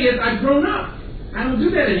you'd say is, I've grown up. I don't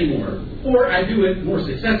do that anymore. Or I do it more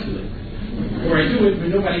successfully. Or I do it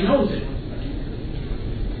when nobody knows it.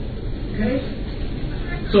 Okay?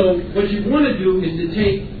 So what you want to do is to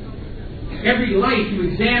take every life you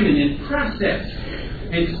examine and process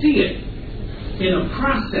and see it in a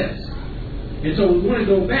process. And so we want to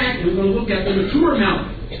go back and we're going to look at the mature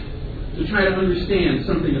Malcolm to try to understand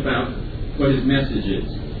something about what his message is.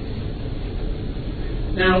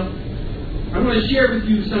 Now, I want to share with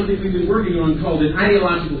you something we've been working on called an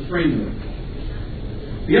ideological framework.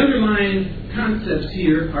 The underlying concepts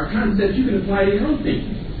here are concepts you can apply to your own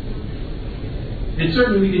thinking. And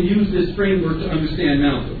certainly we can use this framework to understand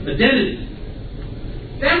Malcolm. Identity.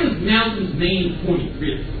 That was Malcolm's main point,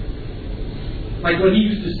 really. Like what he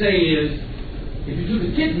used to say is, if you took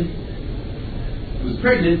a kitten who was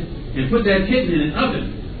pregnant and put that kitten in an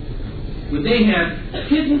oven, would they have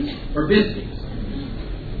kittens or biscuits?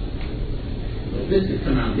 Well, biscuits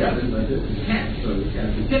come out of the oven, but this is cat, so it's got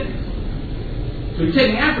to be kittens. So you take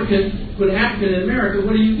an African, put an African in America,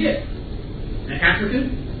 what do you get? An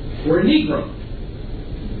African or a Negro?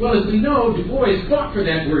 Well, as we know, Du Bois fought for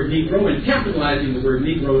that word Negro and capitalizing the word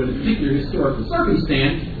Negro in a particular historical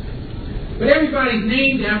circumstance. But everybody's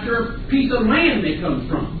named after a piece of land they come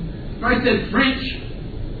from. If I said French,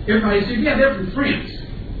 everybody said, yeah, they're from France.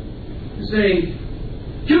 You say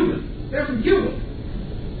Cuban, they're from Cuba.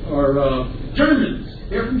 Or Germans,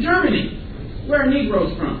 they're from Germany. Where are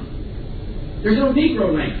Negroes from? There's no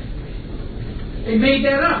Negro land. They made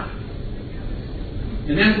that up.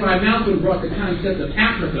 And that's why Malcolm brought the concept of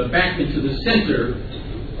Africa back into the center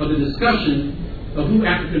of the discussion of who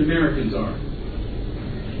African Americans are.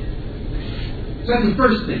 So that's the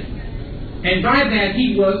first thing. And by that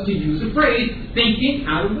he was, to use a phrase, thinking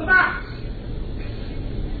out of the box.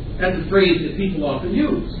 That's a phrase that people often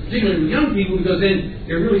use, particularly with young people, because then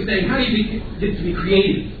they're really saying, how do you get to be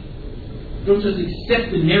creative? Don't just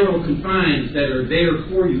accept the narrow confines that are there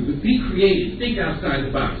for you, but be creative. Think outside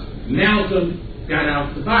the box. Malcolm got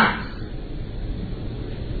out the box.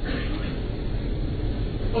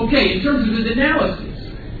 Okay, in terms of his analysis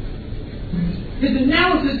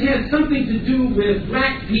had something to do with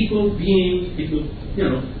black people being,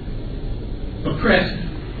 oppressed.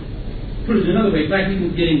 Put it another way, black people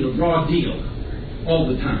getting the raw deal all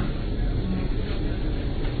the time.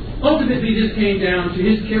 Ultimately, this came down to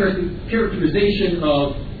his characterization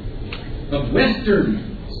of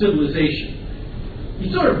Western civilization.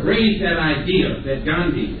 He sort of raised that idea that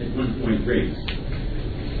Gandhi at one point raised.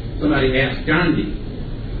 Somebody asked Gandhi,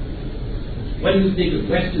 what do you think of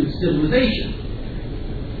Western civilization?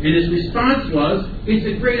 And his response was, it's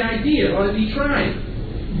a great idea, it ought to be tried.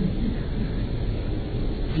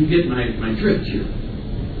 You get my drift here.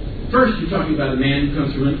 First, you're talking about a man who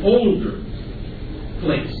comes from an older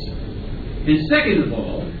place. And second of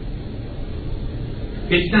all,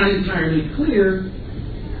 it's not entirely clear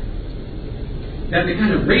that the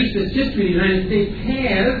kind of racist history the United States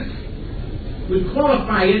has would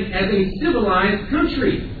qualify it as a civilized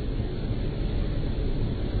country.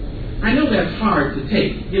 I know that's hard to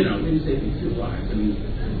take, when you say being civilized. I mean,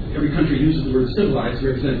 every country uses the word civilized to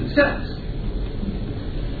represent themselves.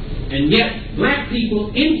 And yet, black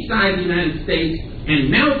people inside the United States and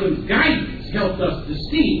Malcolm's guidance helped us to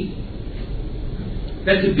see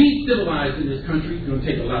that to be civilized in this country is going to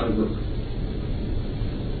take a lot of work.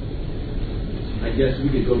 I guess we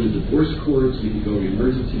could go to divorce courts, we could go to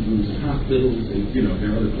emergency rooms in hospitals, and there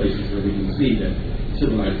are other places where we can see that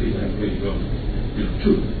civilized people have a way to go,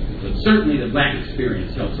 too. But certainly the black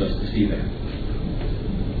experience helps us to see that.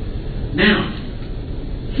 Now,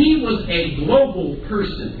 he was a global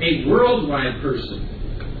person, a worldwide person.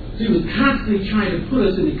 So he was constantly trying to put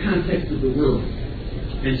us in the context of the world.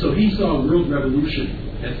 And so he saw world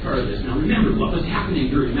revolution as part of this. Now remember what was happening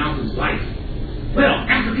during Malcolm's life. Well,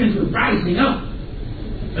 Africans were rising up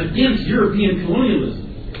against European colonialism.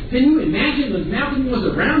 Can you imagine when Malcolm was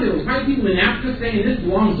around, there were white people in Africa saying this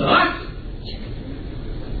belongs to us?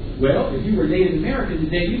 Well, if you were Native American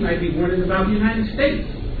today, you might be wondering about the United States.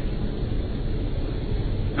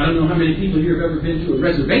 I don't know how many people here have ever been to a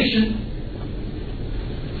reservation,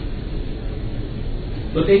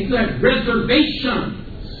 but they still have reservations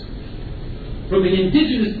from the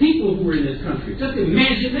indigenous people who were in this country. Just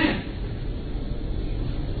imagine that.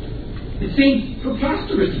 It seems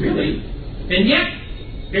preposterous, really. And yet,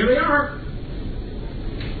 there they are.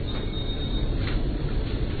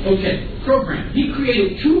 Okay, program. He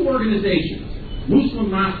created two organizations, Muslim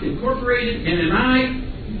Mosque Incorporated, NMI,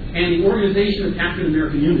 and the Organization of African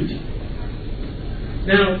American Unity.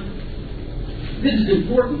 Now, this is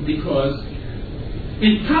important because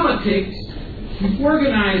in politics, you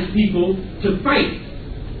organize people to fight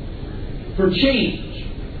for change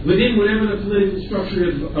within whatever the political structure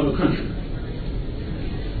is of a country.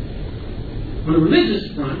 On a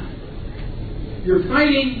religious front, you're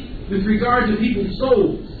fighting with regard to people's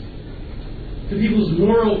souls, to people's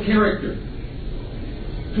moral character,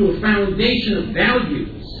 to a foundation of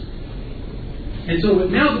values. And so what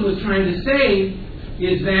Malcolm was trying to say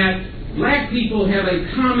is that black people have a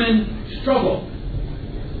common struggle.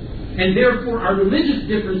 And therefore our religious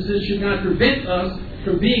differences should not prevent us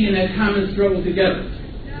from being in that common struggle together.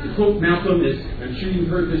 The quote Malcolm is, I'm sure you've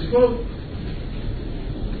heard this quote,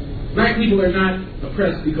 black people are not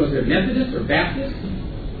oppressed because they're Methodist or Baptist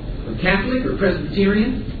or Catholic or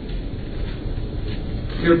Presbyterian.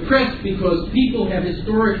 They're oppressed because people have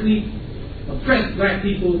historically oppressed black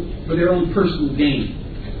people for their own personal gain.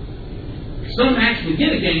 Some actually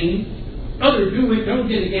get a gain, others don't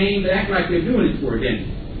get a gain, but act like they're doing it for a gain.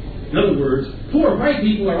 In other words, poor white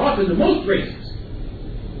people are often the most racist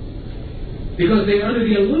because they're under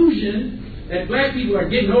the illusion that black people are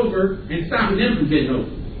getting over and stopping them from getting over.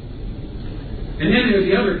 And then there are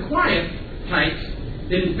the other quiet types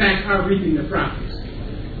that in fact are reaping the profits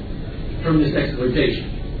from this exploitation.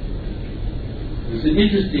 There's an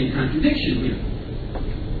interesting contradiction here.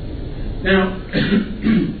 Now,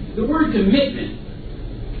 the word commitment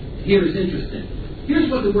here is interesting. Here's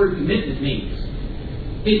what the word commitment means.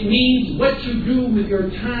 It means what you do with your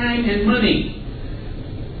time and money.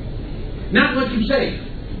 Not what you say.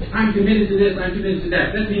 I'm committed to this, I'm committed to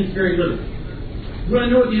that. That means very little. You want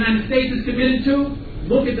to know what the United States is committed to?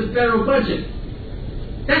 look at the federal budget.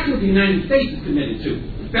 That's what the United States is committed to,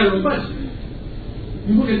 the federal budget.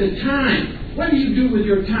 You look at the time. What do you do with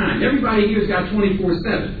your time? Everybody here's got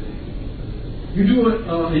 24/7. You do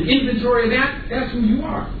an inventory of that, that's who you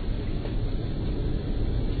are.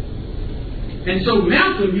 And so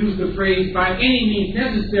Malcolm used the phrase, by any means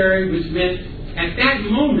necessary, which meant at that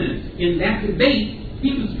moment, in that debate,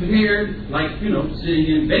 he was prepared, like, sitting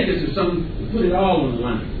in Vegas or something, to put it all on the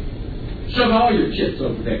line. Shove all your chips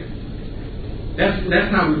over there.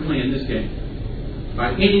 That's how we're playing this game.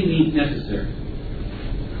 By any means necessary.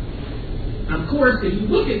 Now, of course, if you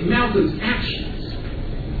look at Malcolm's actions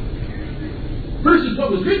versus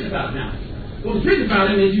what was written about Malcolm, what was written about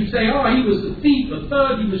him is you say, oh, he was a thief, a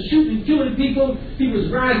thug, he was shooting and killing people, he was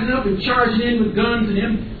rising up and charging in with guns and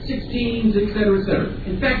M16s, etc., etc.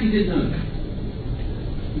 In fact, he did none of that.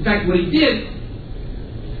 In fact, what he did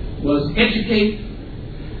was educate,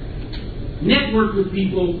 network with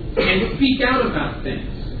people, and speak out about things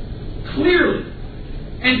clearly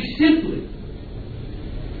and simply.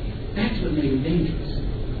 That's what made him dangerous.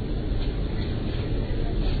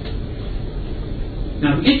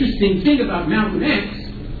 Now, the interesting thing about Malcolm X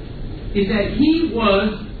is that he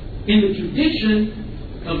was, in the tradition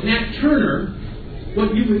of Nat Turner,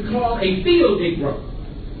 what you would call a field Negro.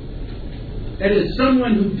 That is,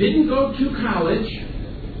 someone who didn't go to college,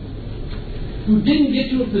 who didn't get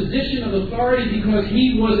to a position of authority because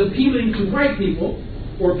he was appealing to white people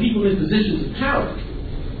or people in positions of power.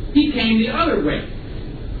 He came the other way.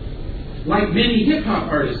 Like many hip-hop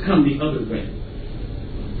artists come the other way.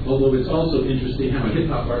 Although it's also interesting how a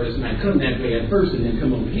hip-hop artist might come that way at first and then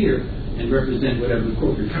come over here and represent whatever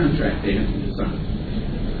corporate contract they have to sign.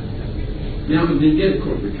 Malcolm didn't get a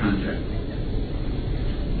corporate contract.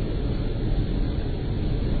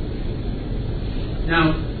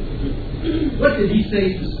 Now, what did he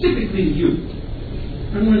say specifically to you?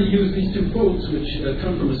 I'm going to use these two quotes which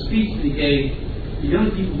come from a speech that he gave to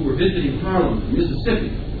young people who were visiting Harlem,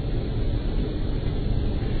 Mississippi.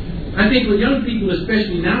 I think what young people,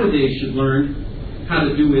 especially nowadays, should learn how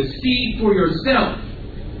to do is see for yourself,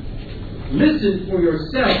 listen for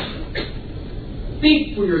yourself,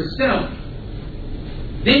 think for yourself.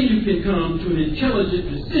 Then you can come to an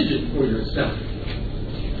intelligent decision for yourself.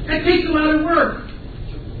 That takes a lot of work.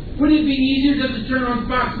 Wouldn't it be easier just to turn on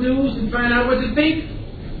Fox News and find out what to think?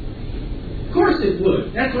 Of course it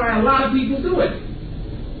would. That's why a lot of people do it.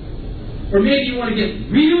 Or maybe you want to get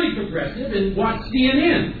really progressive and watch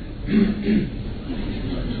CNN.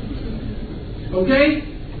 Okay?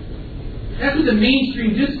 That's what the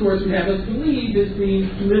mainstream discourse would have us believe is the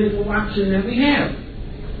political option that we have.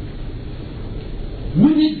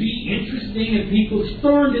 Wouldn't it be interesting if people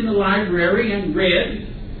stormed in the library and read,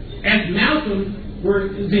 as Malcolm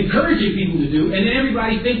was encouraging people to do, and then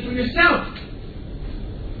everybody think for yourself?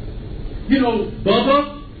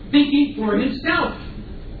 Bubba thinking for himself.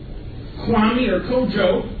 Kwame or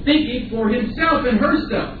Kojo thinking for himself and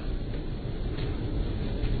herself.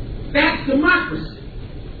 That's democracy.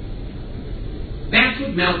 That's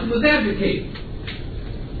what Malcolm was advocating.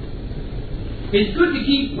 It's good to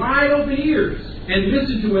keep wide open ears and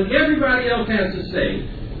listen to what everybody else has to say.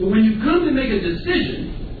 But when you come to make a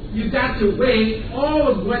decision, you've got to weigh all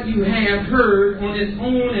of what you have heard on its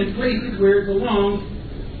own and place it where it belongs.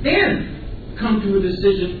 Then come to a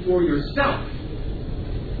decision for yourself.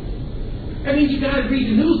 That means you've got to read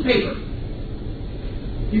the newspaper.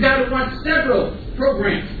 You've got to watch several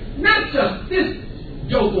programs. Not just this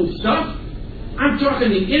yokel stuff. I'm talking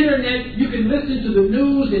the internet. You can listen to the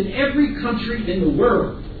news in every country in the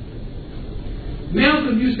world.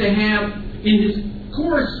 Malcolm used to have in his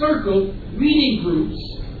core circle reading groups.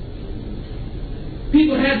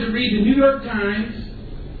 People had to read the New York Times,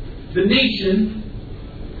 The Nation,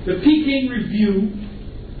 the Peking Review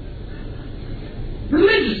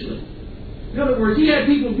religiously. In other words, he had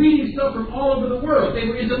people reading stuff from all over the world. They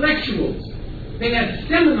were intellectuals. They had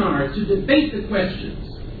seminars to debate the questions.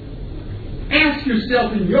 Ask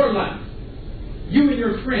yourself in your life, you and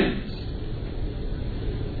your friends,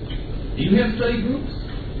 do you have study groups?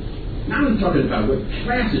 Now I'm talking about what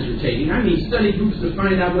classes you're taking. I mean study groups to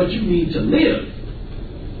find out what you need to live,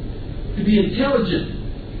 to be intelligent,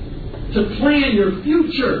 to plan your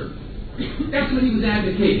future. That's what he was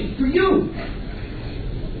advocating for you.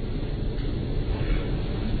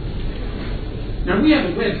 Now we have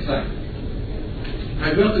a website.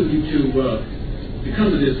 I welcome you to come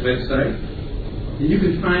to this website, and you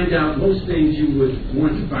can find out most things you would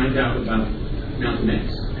want to find out about Malcolm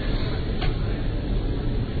X.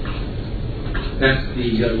 That's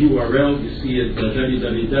the URL. You see it at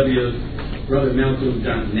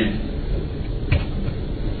www.brothermalcolm.net.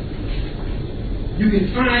 you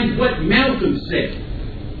can find what Malcolm said.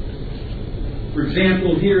 For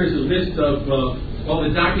example, here is a list of all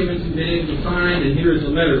the documents we've been able to find, and here is a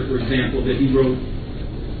letter, for example, that he wrote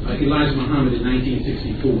Elijah Muhammad in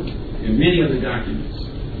 1964, and many other documents.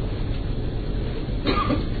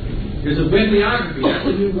 There's a bibliography. That's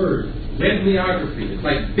a new word. Bibliography. It's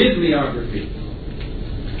like bibliography.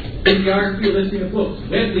 Bibliography, a listing of books.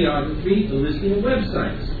 Bibliography, a listing of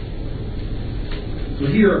websites. So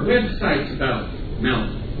here are websites about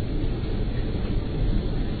Malcolm.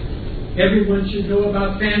 Everyone should know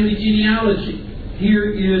about family genealogy.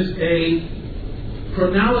 Here is a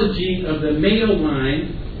chronology of the male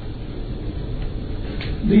line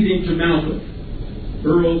leading to Malcolm.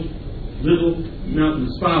 Earl, Little,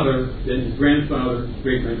 Malcolm's father, then his grandfather,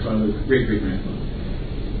 great-grandfather, great-great-grandfather.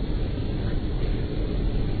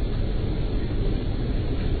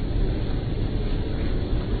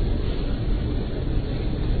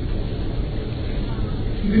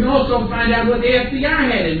 You can also find out what the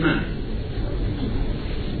FBI had in mind.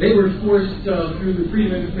 They were forced through the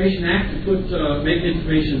Freedom of Information Act to make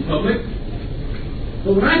information public.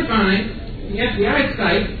 But when I find the FBI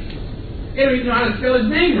site, they don't even know how to spell his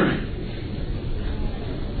name right.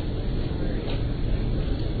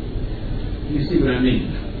 You see what I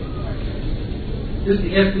mean? This is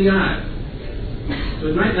the FBI. So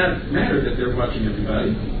it might not matter that they're watching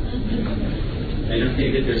everybody. They just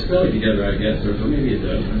can't get their spelling together, I guess, or maybe it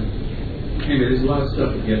does. Anyway, there's a lot of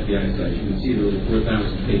stuff at the FBI site. You can see there are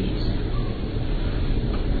 4,000 pages.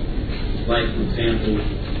 Like, for example,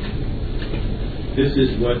 this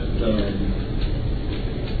is what a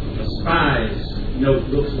spy's note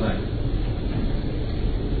looks like.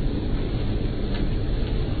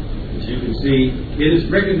 As you can see, it is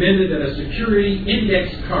recommended that a security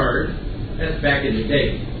index card, that's back in the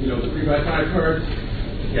day, you know, the 3x5 cards,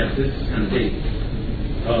 yes, this is kind of dated,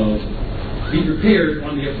 be prepared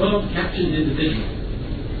on the above captioned individual.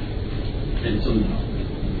 And so on.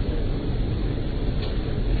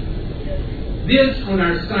 This on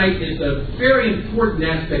our site is a very important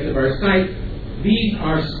aspect of our site. These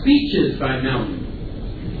are speeches by Malcolm.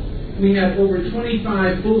 We have over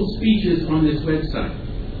 25 full speeches on this website.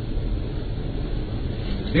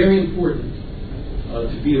 Very important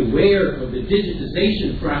to be aware of the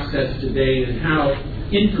digitization process today and how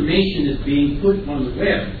information is being put on the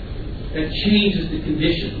web. That changes the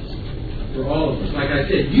conditions for all of us. Like I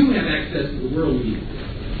said, you have access to the world media.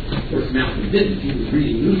 Of course, Malcolm didn't. He was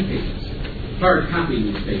reading newspapers, hard copy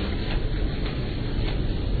newspapers.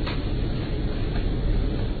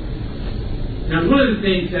 Now, one of the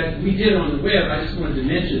things that we did on the web, I just wanted to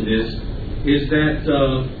mention this, is that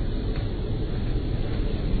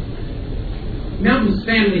Malcolm's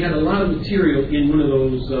family had a lot of material in one of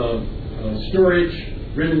those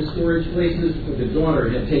rental storage places. The daughter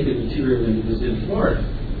had taken material and it was in Florida.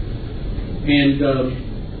 And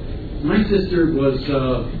my sister was,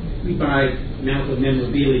 we buy Malcolm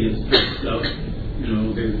memorabilia and stuff. You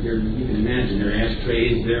know, you can imagine their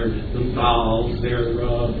ashtrays, their little dolls, their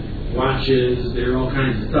watches, their all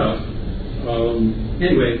kinds of stuff.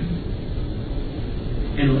 Anyway,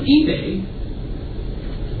 and on eBay,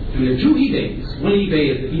 and there are two eBays. One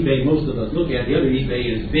eBay is the eBay most of us look at. The other eBay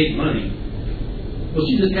is big money. Well,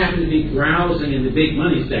 she just happened to be browsing in the big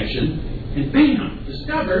money section, and bam,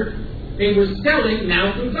 discovered they were selling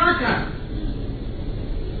Malcolm's archive.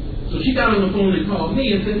 So she got on the phone and called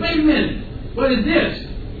me and said, wait a minute, what is this?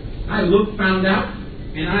 I looked, found out,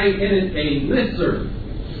 and I edited a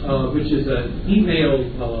listserv, which is an email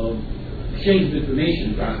exchange of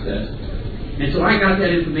information process. And so I got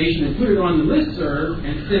that information and put it on the listserv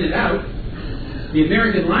and sent it out. The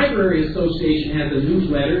American Library Association has a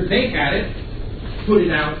newsletter. They got it, put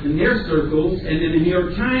it out in their circles, and then the New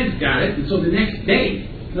York Times got it. And so the next day,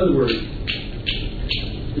 in other words,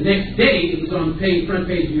 the next day it was on the front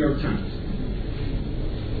page of the New York Times.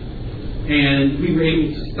 And we were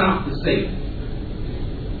able to stop the sale.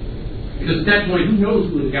 Because at that point, who knows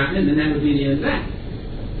who would have gotten it, and that would be the end of that.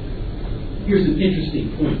 Here's an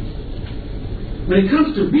interesting point. When it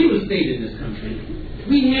comes to real estate in this country,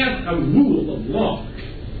 we have a rule of law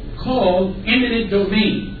called eminent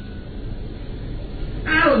domain.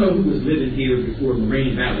 I don't know who was living here before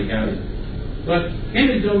Moraine Valley got it. But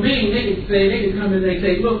eminent domain, they could come in and they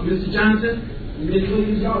say, look, Mr. Johnson, Ms.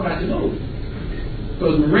 Williams, y'all got to go.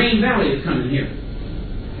 Because Moraine Valley is coming here.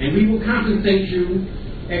 And we will compensate you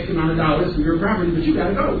X amount of dollars for your property, but you got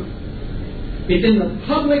to go. It's in the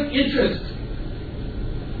public interest.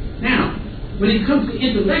 Now, when it comes to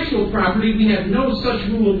intellectual property, we have no such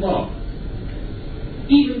rule of law.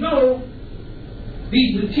 Even though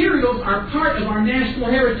these materials are part of our national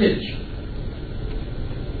heritage.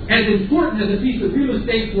 as important as a piece of real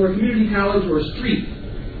estate for a community college or a street.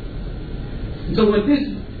 And so what this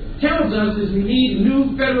tells us is we need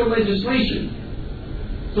new federal legislation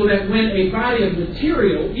so that when a body of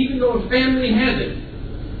material, even though a family has it,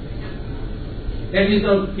 that is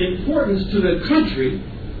of importance to the country,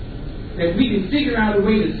 that we can figure out a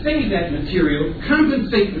way to save that material,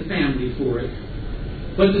 compensate the family for it,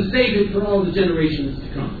 but to save it for all the generations to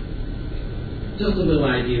come. Just a little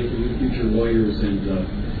idea for you future lawyers and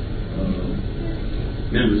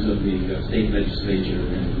members of the state legislature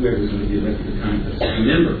and whoever's going to be elected to Congress.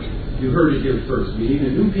 Remember, you heard it here first. We need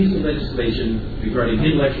a new piece of legislation regarding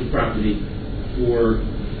intellectual property for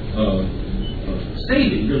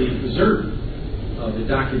saving, really, and preserving the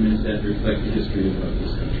documents that reflect the history of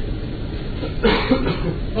this country.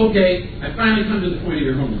 Okay, I finally come to the point of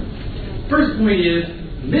your homework. First point is,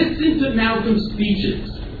 listen to Malcolm's speeches.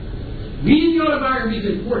 Reading the autobiography is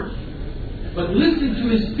important, but listen to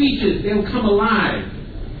his speeches. They'll come alive.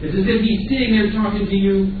 It's as if he's sitting there talking to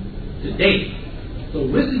you today. So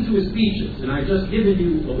listen to his speeches, and I've just given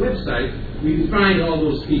you a website where you can find all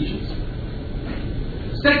those speeches.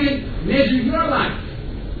 Second, measure your life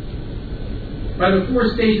by the 4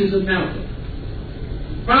 stages of Malcolm.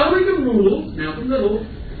 Following the rules, Malcolm Little.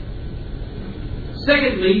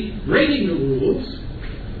 Secondly, breaking the rules,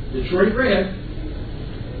 Detroit Red.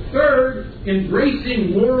 Third,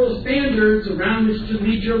 embracing moral standards around which to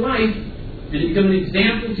lead your life and to become an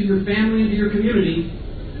example to your family and to your community.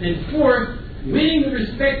 And fourth, winning the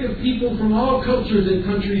respect of people from all cultures and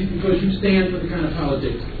countries because you stand for the kind of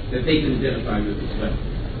politics that they can identify with as well.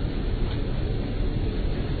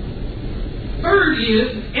 Third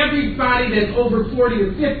is, everybody that's over 40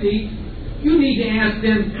 or 50, you need to ask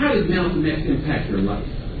them, how did Malcolm X impact your life?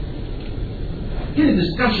 Get a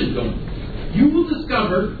discussion going. You will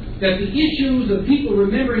discover that the issues of people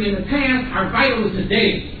remembering in the past are vital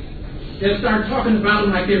today. They'll start talking about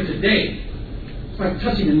them like they're today. It's like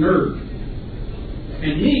touching a nerve.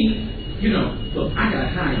 And me, look, I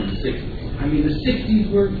got high on the 60s. I mean, the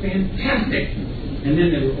 60s were fantastic. And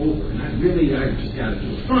then they were over. And I just got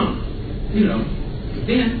into a funk.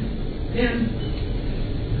 Then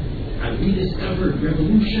I rediscovered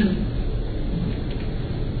revolution.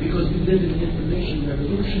 Because we live in the information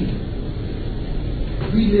revolution.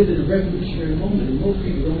 We live in a revolutionary moment, and most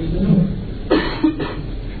people don't even know it.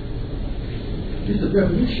 This is a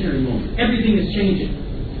revolutionary moment. Everything is changing.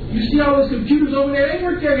 You see all those computers over there? They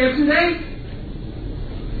weren't there yesterday.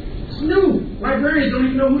 It's new. Librarians don't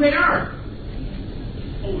even know who they are.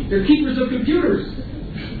 Oh, they're keepers of computers.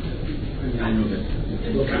 I know that.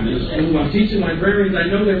 Look, I'm in a school. I'm teaching librarians. I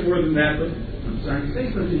know they're more than that, but I'm sorry to say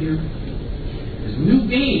something here. There's new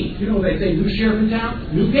game. You know what they say, new sheriff in town?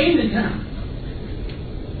 New game in town.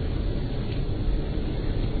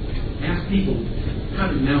 Ask people, how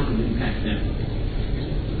did Malcolm impact them?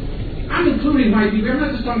 I'm including white people. I'm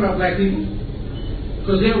not just talking about black people.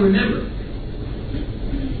 Because they'll remember.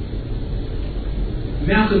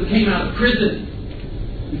 Malcolm came out of prison.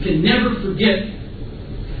 We can never forget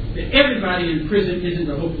that everybody in prison isn't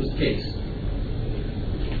a hopeless case.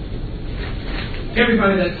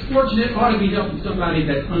 Everybody that's fortunate ought to be helping somebody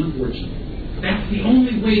that's unfortunate. That's the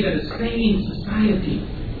only way that a sane society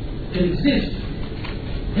can exist.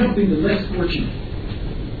 Helping the less fortunate.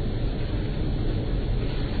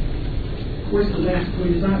 Of course, the last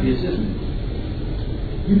point is obvious, isn't it?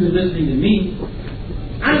 You've been listening to me.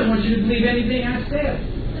 I don't want you to believe anything I said.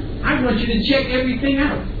 I want you to check everything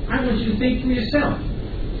out. I want you to think for yourself.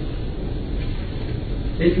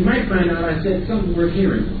 And you might find out I said something worth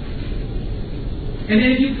hearing. And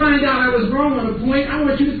then if you find out I was wrong on a point, I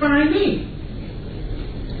want you to find me.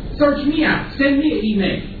 Search me out. Send me an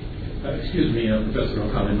email. Excuse me, Professor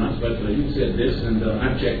Alkalimat, but you said this, and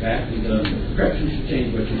I've checked that, and perhaps you should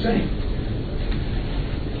change what you're saying.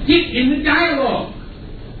 Get in the dialogue.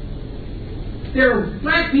 There are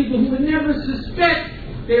black people who would never suspect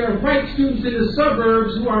there are white students in the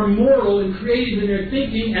suburbs who are moral and creative in their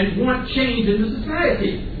thinking and want change in the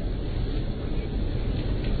society.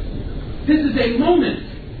 This is a moment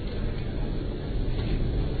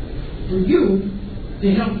for you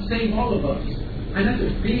to help save all of us. And that's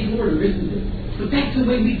a big order, isn't it? But that's the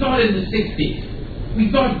way we thought in the 60s.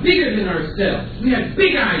 We thought bigger than ourselves. We had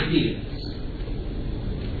big ideas.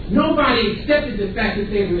 Nobody accepted the fact that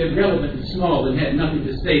they were irrelevant and small and had nothing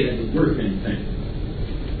to say that was worth anything.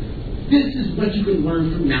 This is what you can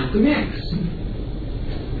learn from Malcolm X.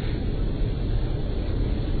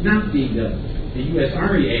 Not the U.S.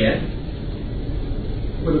 Army ad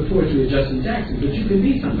or the poetry of Justin Jackson, but you can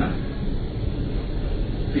be somebody.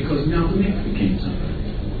 Because Malcolm X became somebody.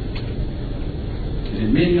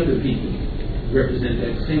 And many other people represent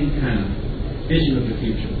that same kind of vision of the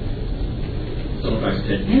future. So if I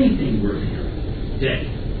said anything worthy today,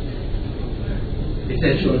 it's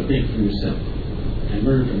that you ought to think for yourself and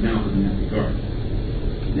learn from Malcolm in that regard.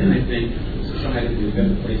 Then I think society would be a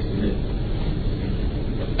better place to live.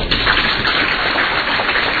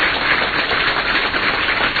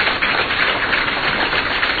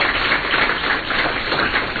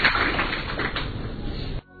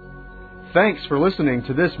 Thanks for listening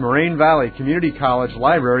to this Moraine Valley Community College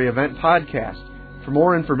Library event podcast. For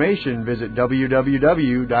more information, visit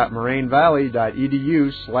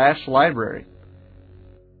www.morainevalley.edu/library.